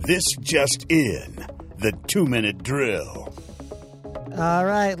 This just in, the 2-minute drill. All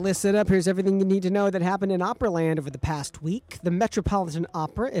right, listen up. Here's everything you need to know that happened in Operaland over the past week. The Metropolitan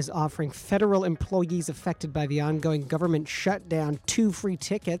Opera is offering federal employees affected by the ongoing government shutdown 2 free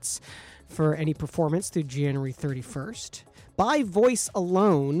tickets for any performance through January 31st. By Voice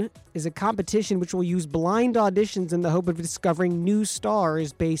Alone is a competition which will use blind auditions in the hope of discovering new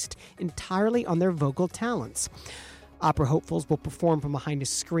stars based entirely on their vocal talents. Opera hopefuls will perform from behind a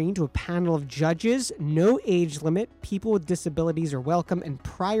screen to a panel of judges. No age limit, people with disabilities are welcome, and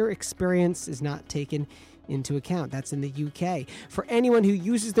prior experience is not taken into account. That's in the UK. For anyone who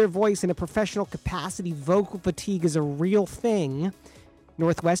uses their voice in a professional capacity, vocal fatigue is a real thing.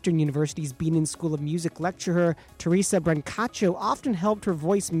 Northwestern University's Beanan School of Music lecturer Teresa Brancaccio often helped her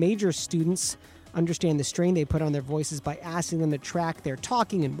voice major students understand the strain they put on their voices by asking them to track their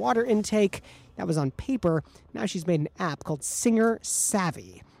talking and water intake. That was on paper. Now she's made an app called Singer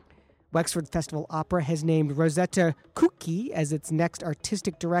Savvy. Wexford Festival Opera has named Rosetta Kuki as its next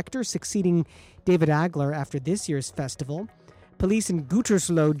artistic director, succeeding David Agler after this year's festival. Police in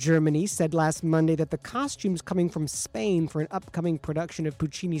Gütersloh, Germany, said last Monday that the costumes coming from Spain for an upcoming production of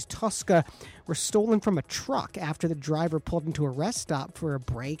Puccini's Tosca were stolen from a truck after the driver pulled into a rest stop for a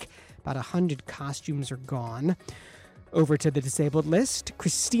break. About 100 costumes are gone. Over to the disabled list.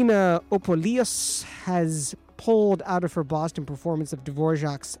 Christina Opolios has pulled out of her Boston performance of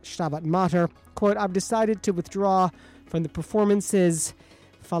Dvorak's Stabat Mater. Quote, I've decided to withdraw from the performances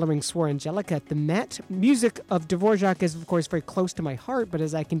following Suor Angelica at the Met. Music of Dvorak is, of course, very close to my heart, but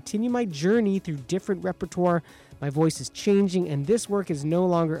as I continue my journey through different repertoire, my voice is changing, and this work is no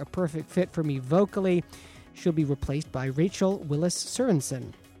longer a perfect fit for me vocally. She'll be replaced by Rachel Willis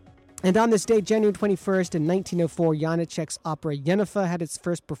Sørensen. And on this date, January 21st, in 1904, Janacek's opera Jennifer had its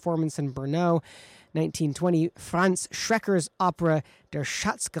first performance in Brno. 1920, Franz Schrecker's opera Der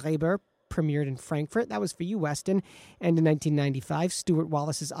Schatzgräber premiered in Frankfurt. That was for you, Weston. And in 1995, Stuart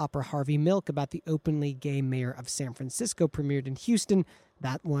Wallace's opera Harvey Milk about the openly gay mayor of San Francisco premiered in Houston.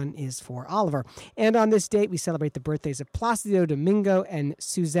 That one is for Oliver. And on this date, we celebrate the birthdays of Placido Domingo and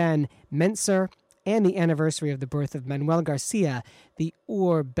Suzanne Mentzer, and the anniversary of the birth of Manuel Garcia, the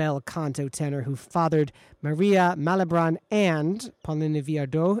bel canto tenor who fathered Maria Malibran and Paulina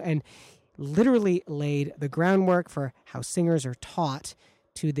Viardot, and literally laid the groundwork for how singers are taught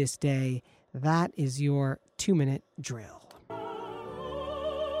to this day. That is your 2-minute drill.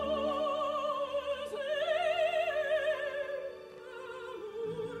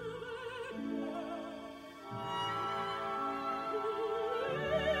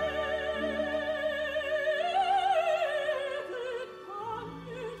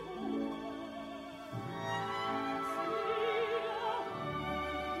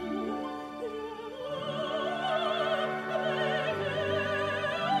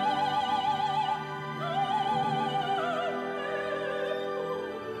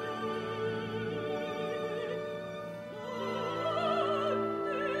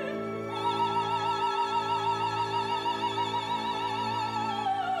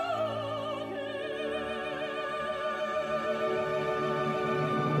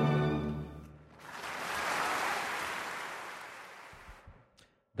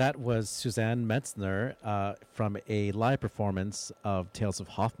 That was Suzanne Metzner from a live performance of Tales of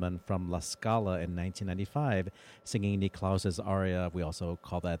Hoffmann from La Scala in 1995, singing Niklaus's aria. We also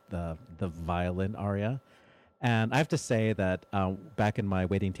call that the violin aria. And I have to say that back in my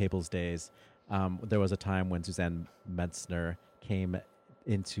waiting tables days, there was a time when Suzanne Metzner came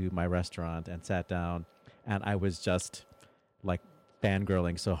into my restaurant and sat down, and I was just like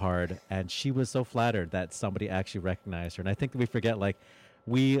fangirling so hard, and she was so flattered that somebody actually recognized her. And I think that we forget,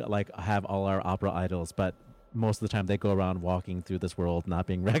 we have all our opera idols, but most of the time they go around walking through this world not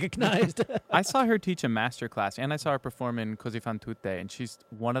being recognized. I saw her teach a master class, and I saw her perform in Così fan tutte, and she's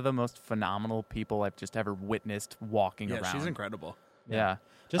one of the most phenomenal people I've just ever witnessed walking around. Yeah, she's incredible. Yeah.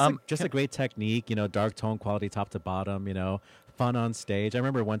 Just a great technique, dark tone quality top to bottom, fun on stage. I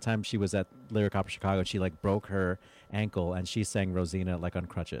remember one time she was at Lyric Opera Chicago, and she broke her ankle, and she sang Rosina on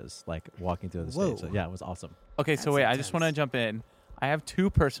crutches, walking through the stage. So, yeah, it was awesome. Okay, so wait, I just want to jump in. I have 2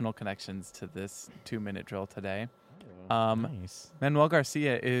 personal connections to this 2-minute drill today. Nice. Manuel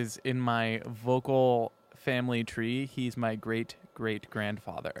Garcia is in my vocal family tree. He's my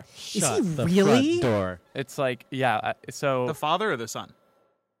great-great-grandfather. Shut is he the really? front door. It's so... The father or the son?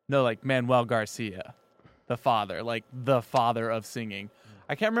 No, Manuel Garcia. The father. The father of singing.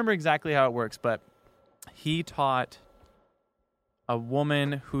 I can't remember exactly how it works, but he taught a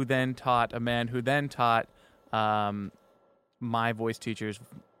woman who then taught a man who then taught... my voice teacher's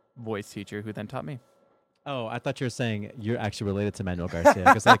voice teacher, who then taught me. Oh, I thought you were saying you're actually related to Manuel Garcia.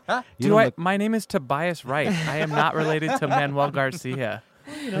 Because like, My name is Tobias Wright. I am not related to Manuel Garcia.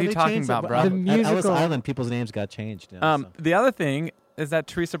 What are you talking about, bro? At Ellis Island, people's names got changed. The other thing is that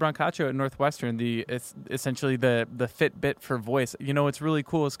Teresa Brancato at Northwestern, it's essentially the Fitbit for voice. You know, what's really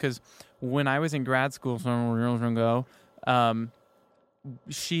cool is because when I was in grad school some years ago,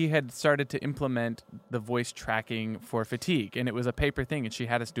 she had started to implement the voice tracking for fatigue, and it was a paper thing, and she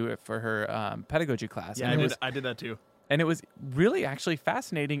had us do it for her pedagogy class. Yeah, I did that too. And it was really actually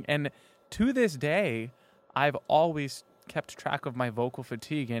fascinating. And to this day, I've always kept track of my vocal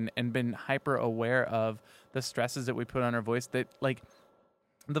fatigue and been hyper aware of the stresses that we put on our voice. That, like,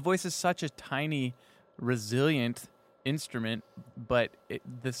 the voice is such a tiny, resilient instrument, but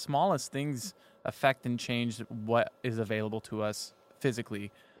the smallest things affect and change what is available to us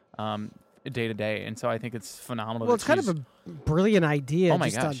physically day to day. And so I think it's phenomenal. Well, it's kind of a brilliant idea on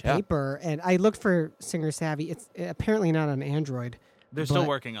paper. And I looked for Singer Savvy. It's apparently not on Android. They're still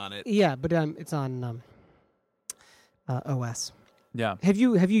working on it. Yeah, but it's on OS. Yeah. Have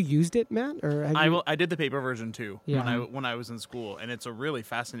you used it, Matt? Or I did the paper version too. Yeah. when I was in school, and it's a really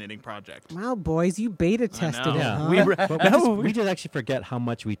fascinating project. Wow, boys, you beta tested it. Yeah. Huh? We just actually forget how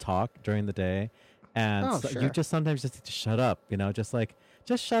much we talk during the day, and sure. you just sometimes just need to shut up. You know, just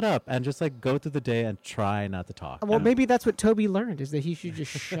shut up and just like go through the day and try not to talk. Well, maybe that's what Toby learned, is that he should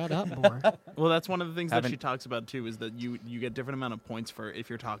just shut up more. Well, that's one of the things that she talks about too, is that you get different amount of points for if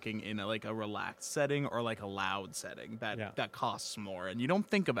you're talking in a relaxed setting or like a loud setting. That costs more, and you don't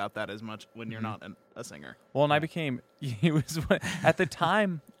think about that as much when you're not a singer. Well, and at the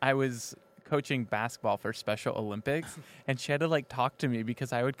time I was coaching basketball for Special Olympics, and she had to like talk to me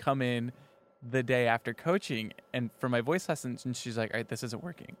because I would come in the day after coaching and for my voice lessons, and she's like, all right, this isn't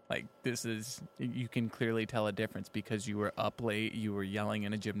working. Like, you can clearly tell a difference because you were up late, you were yelling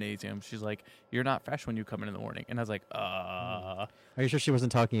in a gymnasium. She's like, you're not fresh when you come in the morning. And I was like, Are you sure she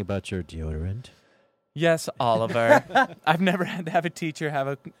wasn't talking about your deodorant? Yes, Oliver. I've never had to have a teacher have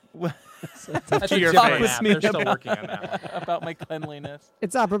a to your talk face. with me They're still working on that. about my cleanliness.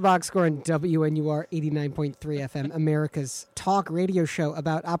 It's Opera Box Score on WNUR 89.3 FM, America's talk radio show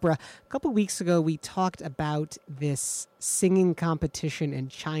about opera. A couple weeks ago, we talked about this singing competition in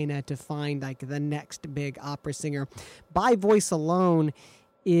China to find like the next big opera singer. By voice alone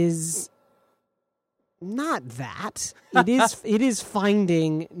is not that. It is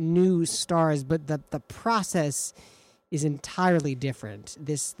finding new stars, but the process is entirely different.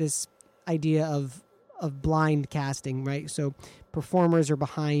 This idea of blind casting, right? So performers are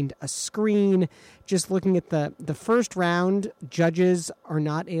behind a screen. Just looking at the first round, judges are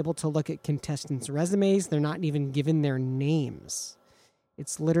not able to look at contestants' resumes. They're not even given their names.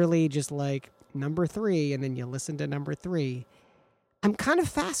 It's literally just like number 3, and then you listen to number 3. I'm kind of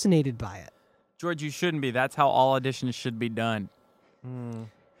fascinated by it. George, you shouldn't be. That's how all auditions should be done.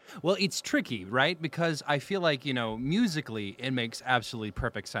 Well, it's tricky, right? Because I feel like, musically, it makes absolutely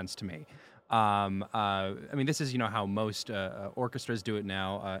perfect sense to me. I mean, this is, how most orchestras do it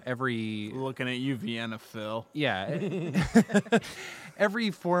now. Looking at you, Vienna, Phil. Yeah.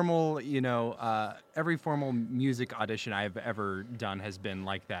 every formal music audition I've ever done has been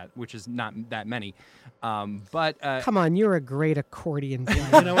like that, which is not that many. But come on, you're a great accordion player.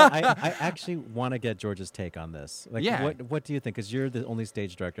 You know what? I actually want to get George's take on this. Like, yeah. What do you think? Because you're the only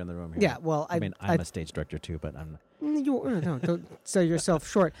stage director in the room here. Yeah, well, I'm a stage director too, but I'm not. No, don't sell yourself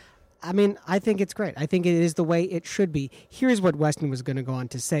short. I mean, I think it's great. I think it is the way it should be. Here's what Weston was going to go on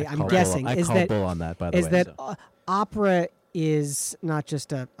to say. I'm guessing I call bull on that, by the way. Is that opera is not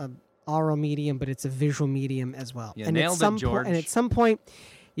just a oral medium, but it's a visual medium as well. Yeah, nailed it, George. And at some point,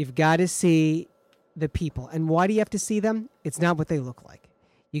 you've got to see the people. And why do you have to see them? It's not what they look like.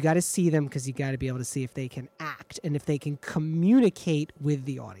 You got to see them because you got to be able to see if they can act and if they can communicate with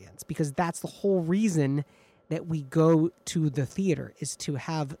the audience, because that's the whole reason that we go to the theater, is to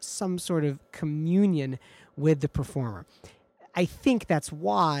have some sort of communion with the performer. I think that's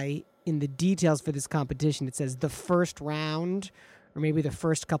why in the details for this competition, it says the first round or maybe the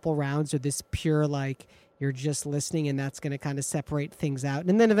first couple rounds are this pure, like, you're just listening, and that's going to kind of separate things out.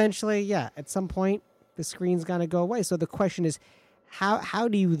 And then eventually, at some point, the screen's going to go away. So the question is, how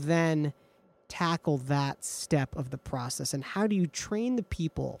do you then tackle that step of the process? And how do you train the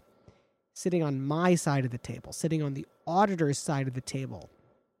people sitting on my side of the table, sitting on the auditor's side of the table,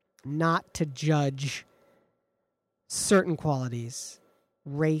 not to judge certain qualities,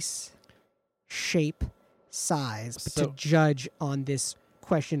 race, shape, size, but to judge on this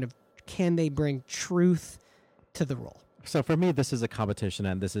question of, can they bring truth to the role? So for me, this is a competition,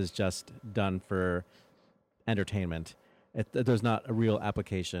 and this is just done for entertainment. There's not a real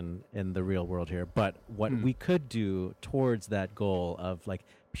application in the real world here. But what we could do towards that goal of like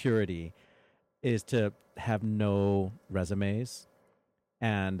purity is to have no resumes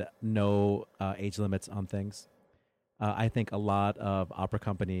and no age limits on things. I think a lot of opera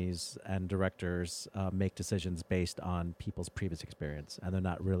companies and directors make decisions based on people's previous experience, and they're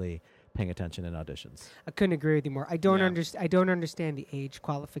not really paying attention in auditions. I couldn't agree with you more. I don't understand the age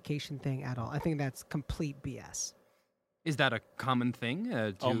qualification thing at all. I think that's complete BS. Is that a common thing?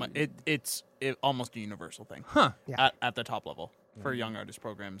 It's almost a universal thing. Huh. Yeah. At the top level for young artist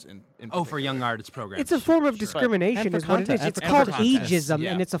programs. In for young artist programs. It's a form of discrimination, And is for what it is. content. It's And called for content. ageism,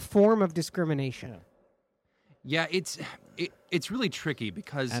 Yeah. and it's a form of discrimination. Yeah, it's really tricky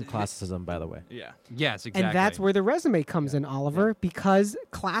because And classism, by the way. Yeah. Yes, exactly. And that's where the resume comes in, Oliver, because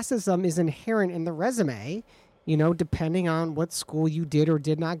classism is inherent in the resume, depending on what school you did or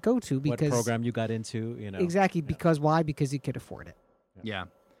did not go to. Because What program you got into, Exactly, because why? Because you could afford it. Yeah,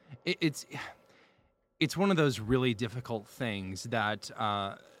 it's one of those really difficult things that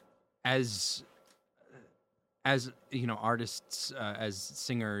as artists, as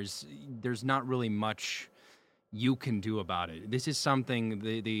singers, there's not really much you can do about it. This is something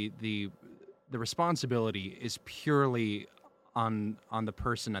the responsibility is purely on the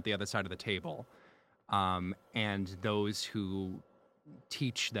person at the other side of the table, and those who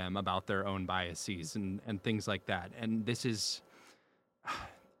teach them about their own biases and things like that. And this is,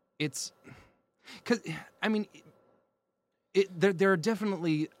 it's, because I mean, there are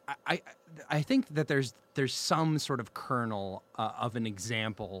definitely I think that there's some sort of kernel of an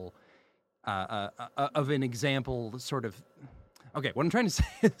example. Sort of. Okay, what I'm trying to say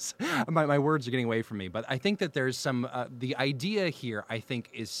is my words are getting away from me, but I think that there's some. The idea here, I think,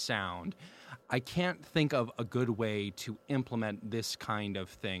 is sound. I can't think of a good way to implement this kind of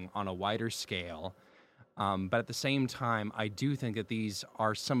thing on a wider scale. But at the same time, I do think that these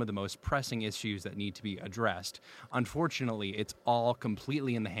are some of the most pressing issues that need to be addressed. Unfortunately, it's all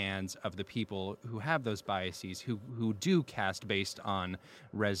completely in the hands of the people who have those biases, who do cast based on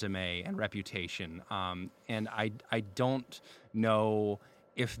resume and reputation. And I don't know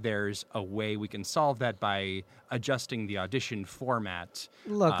if there's a way we can solve that by adjusting the audition format.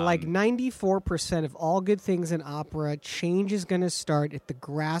 Look, like 94% of all good things in opera, change is going to start at the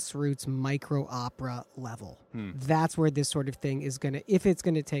grassroots micro opera level. That's where this sort of thing is going to, if it's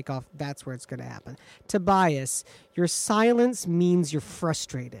going to take off, that's where it's going to happen. Tobias, your silence means you're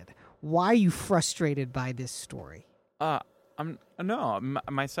frustrated. Why are you frustrated by this story? My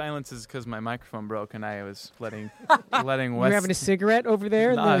silence is because my microphone broke and I was letting Weston. You're having a cigarette over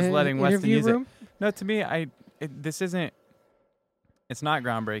there No, in I was the letting Weston interview use room? it. No, to me, this isn't. It's not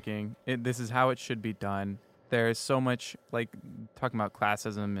groundbreaking. This is how it should be done. There is so much, like talking about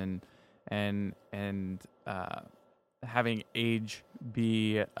classism and having age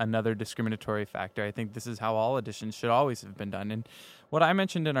be another discriminatory factor. I think this is how all auditions should always have been done. And what I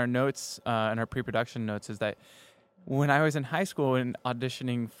mentioned in our notes, in our pre-production notes, is that when I was in high school and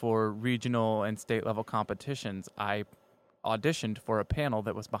auditioning for regional and state level competitions, I auditioned for a panel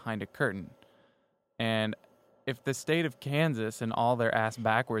that was behind a curtain. And if the state of Kansas and all their ass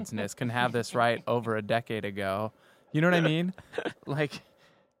backwardsness can have this right over a decade ago, you know what I mean? Like,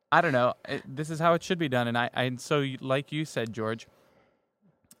 I don't know. This is how it should be done. And so like you said, George,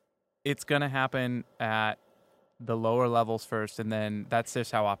 it's going to happen at the lower levels first, and then that's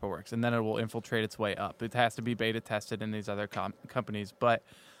just how opera works. And then it will infiltrate its way up. It has to be beta tested in these other companies. But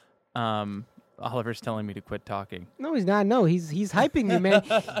Oliver's telling me to quit talking. No, he's not. No, he's hyping you, man.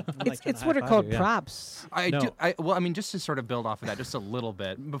 It's what are called you, yeah. props. Well, I mean, just to sort of build off of that just a little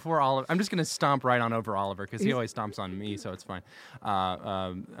bit, before Oliver, I'm just going to stomp right on over Oliver, because he always stomps on me, so it's fine.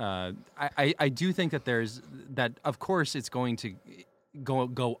 I do think that of course, it's going to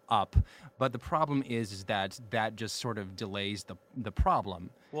go up, but the problem is that just sort of delays the problem.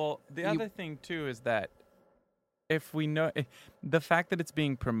 Well, the other thing too is that if we know the fact that it's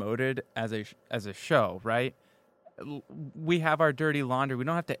being promoted as a show, right? We have our dirty laundry. We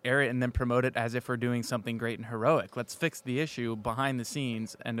don't have to air it and then promote it as if we're doing something great and heroic. Let's fix the issue behind the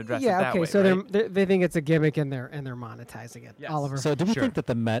scenes and address it that way. So right? they think it's a gimmick and they're monetizing it. Yes. Oliver. So do we Sure. think that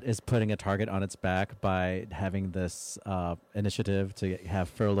the Met is putting a target on its back by having this initiative to have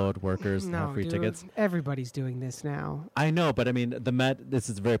furloughed workers no, have free dude. tickets? Everybody's doing this now. I know, but I mean, the Met, this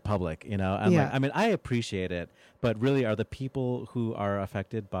is very public, you know? And Yeah. I appreciate it, but really are the people who are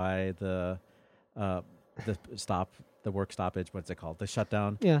affected by the work stoppage, what's it called? The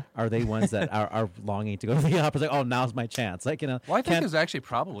shutdown? Yeah. Are they ones that are longing to go to the opera? Like, oh, now's my chance. Like, you know, Well, I think can't, there's actually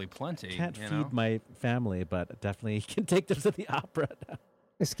probably plenty. can't you feed know? my family, but definitely can take them to the opera.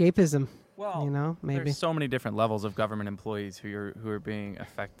 Escapism. Well, maybe. There's so many different levels of government employees who are being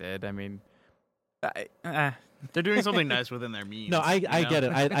affected. I mean, they're doing something nice within their means. No, I get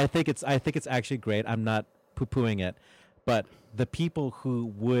it. I think it's actually great. I'm not poo-pooing it, but the people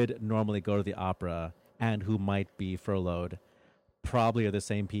who would normally go to the opera and who might be furloughed probably are the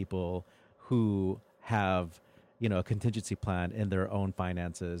same people who have, a contingency plan in their own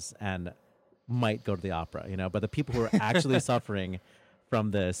finances and might go to the opera, But the people who are actually suffering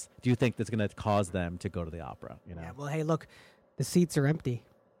from this, do you think that's going to cause them to go to the opera? Yeah, well, hey, look, the seats are empty.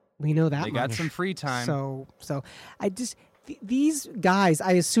 We know that They much. got some free time. So I just these guys,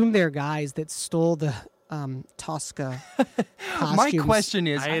 I assume they're guys that stole the Tosca costumes. My question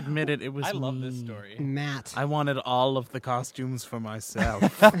is, I admit it was I love this story. Matt. I wanted all of the costumes for myself.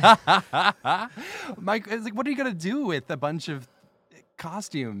 Mike, it's like, what are you gonna do with a bunch of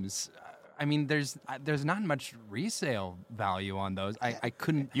costumes? I mean, there's not much resale value on those. I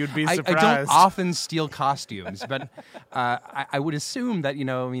couldn't. You'd be I surprised. don't often steal costumes, but I would assume that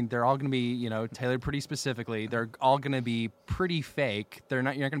they're all going to be tailored pretty specifically. They're all going to be pretty fake. You're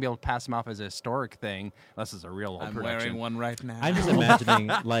not going to be able to pass them off as a historic thing unless it's a real old I'm production. wearing one right now. I'm just imagining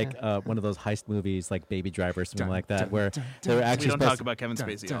like one of those heist movies, like Baby Driver or something like that, where they were actually we don't supposed talk about Kevin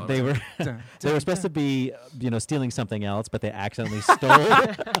Spacey. they were they were supposed to be stealing something else, but they accidentally stole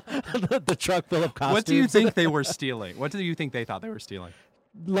the truck full of costumes. What do you think they were stealing? What do you think they thought they were stealing?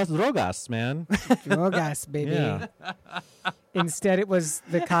 Las Drogas, man. Drogas, baby. Yeah. Instead, it was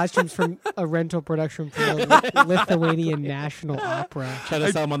the costumes from a rental production for the Lithuanian National Opera. Try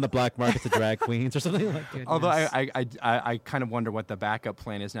to sell them on the black market to drag queens or something like that. Although I kind of wonder what the backup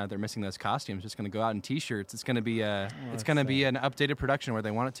plan is now. They're missing those costumes. Just going to go out in T-shirts. It's going to be an updated production whether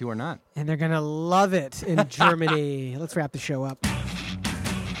they want it to or not. And they're going to love it in Germany. Let's wrap the show up.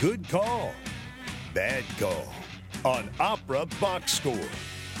 Good call. Bad call on Opera Box Score.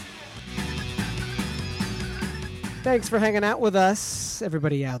 Thanks for hanging out with us,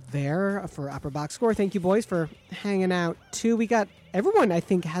 everybody out there, for Opera Box Score. Thank you, boys, for hanging out, too. We got everyone, I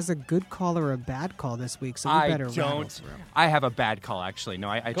think, has a good call or a bad call this week, so we better rattle through. I have a bad call, actually. No,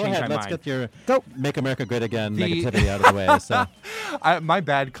 I Go changed ahead, my let's mind. get your Go. Make America Great Again negativity out of the way. So. My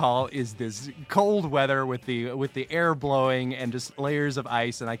bad call is this cold weather with the air blowing and just layers of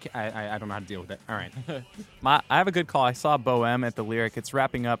ice, and I don't know how to deal with it. All right. I have a good call. I saw Bohème at the Lyric. It's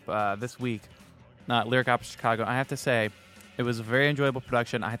wrapping up this week. Lyric Opera Chicago. I have to say, it was a very enjoyable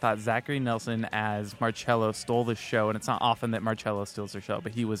production. I thought Zachary Nelson as Marcello stole the show, and it's not often that Marcello steals their show,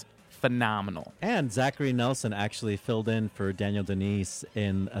 but he was phenomenal. And Zachary Nelson actually filled in for Daniel Denise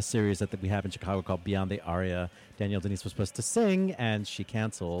in a series that we have in Chicago called Beyond the Aria. Daniel Denise was supposed to sing, and she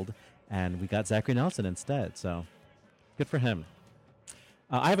canceled, and we got Zachary Nelson instead. So good for him.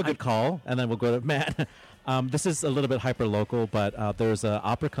 I have a good call, and then we'll go to Matt. This is a little bit hyper-local, but there's an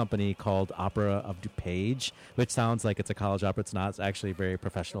opera company called Opera of DuPage, which sounds like it's a college opera. It's not. It's actually a very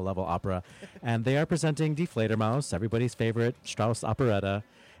professional-level opera. And they are presenting Die Fledermaus, everybody's favorite Strauss operetta.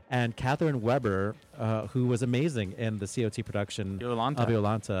 And Catherine Weber, who was amazing in the COT production of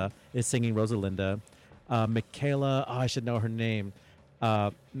Iolanta, is singing Rosalinda. Michaela, I should know her name.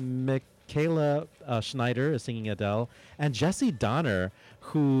 Michaela Schneider is singing Adele, and Jesse Donner,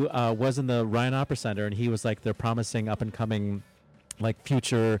 who was in the Ryan Opera Center, and he was like their promising up-and-coming, like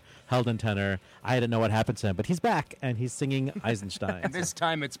future Helden tenor. I didn't know what happened to him, but he's back, and he's singing Eisenstein. This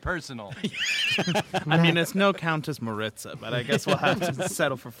time it's personal. I mean, it's no Countess Maritza, but I guess we'll have to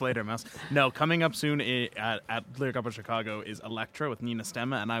settle for Fledermaus. No, coming up soon at Lyric Opera Chicago is Electra with Nina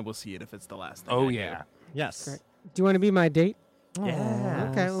Stemma, and I will see it if it's the last thing. Oh, I yeah. Yes. Great. Do you want to be my date?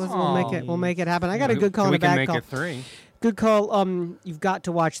 Yeah. Okay, we'll make it happen. I got a good call and a bad We call. can make it 3. Good call. You've got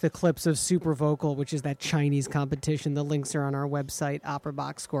to watch the clips of Super Vocal, which is that Chinese competition. The links are on our website,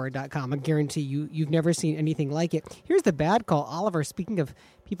 operaboxscore.com. I guarantee you've never seen anything like it. Here's the bad call. Oliver, speaking of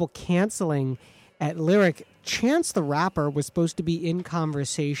people canceling at Lyric, Chance the Rapper was supposed to be in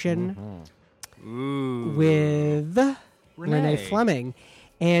conversation with Renee Fleming,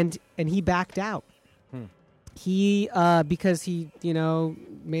 and he backed out. He because he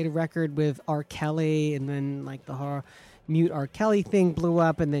made a record with R. Kelly, and then like the mute R. Kelly thing blew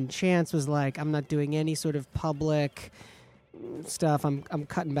up, and then Chance was like, I'm not doing any sort of public stuff. I'm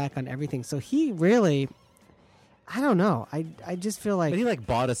cutting back on everything. So he really, I don't know. I just feel like But he like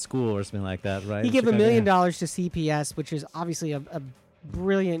bought a school or something like that, right? he in gave $1 Chicago? million to CPS, which is obviously a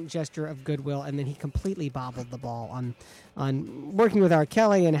brilliant gesture of goodwill, and then he completely bobbled the ball on working with R.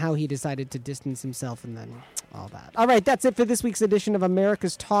 Kelly and how he decided to distance himself, and then all that. All right, that's it for this week's edition of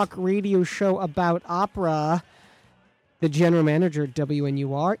America's Talk radio show about opera. The general manager at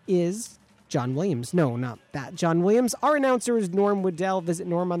WNUR is John Williams. No, not that John Williams. Our announcer is Norm Woodell. Visit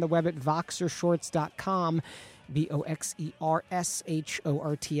Norm on the web at voxershorts.com,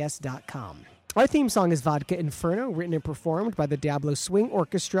 VOXERSHORTS.com. Our theme song is Vodka Inferno, written and performed by the Diablo Swing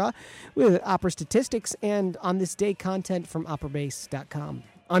Orchestra with opera statistics and on this day content from operabase.com.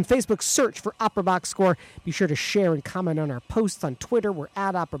 On Facebook, search for Opera Box Score. Be sure to share and comment on our posts on Twitter. We're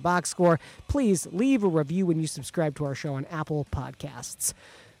at Opera Box Score. Please leave a review when you subscribe to our show on Apple Podcasts.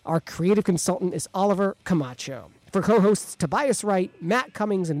 Our creative consultant is Oliver Camacho. For co-hosts Tobias Wright, Matt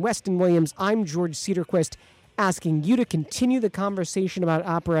Cummings, and Weston Williams, I'm George Cedarquist, asking you to continue the conversation about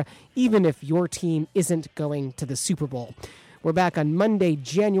opera even if your team isn't going to the Super Bowl. We're back on Monday,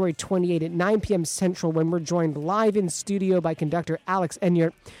 January 28 at 9 p.m. Central when we're joined live in studio by conductor Alex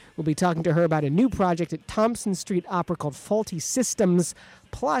Enyart. We'll be talking to her about a new project at Thompson Street Opera called Faulty Systems.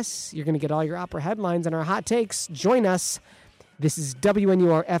 Plus, you're going to get all your opera headlines and our hot takes. Join us. This is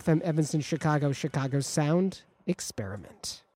WNUR FM Evanston, Chicago, Chicago's Sound Experiment.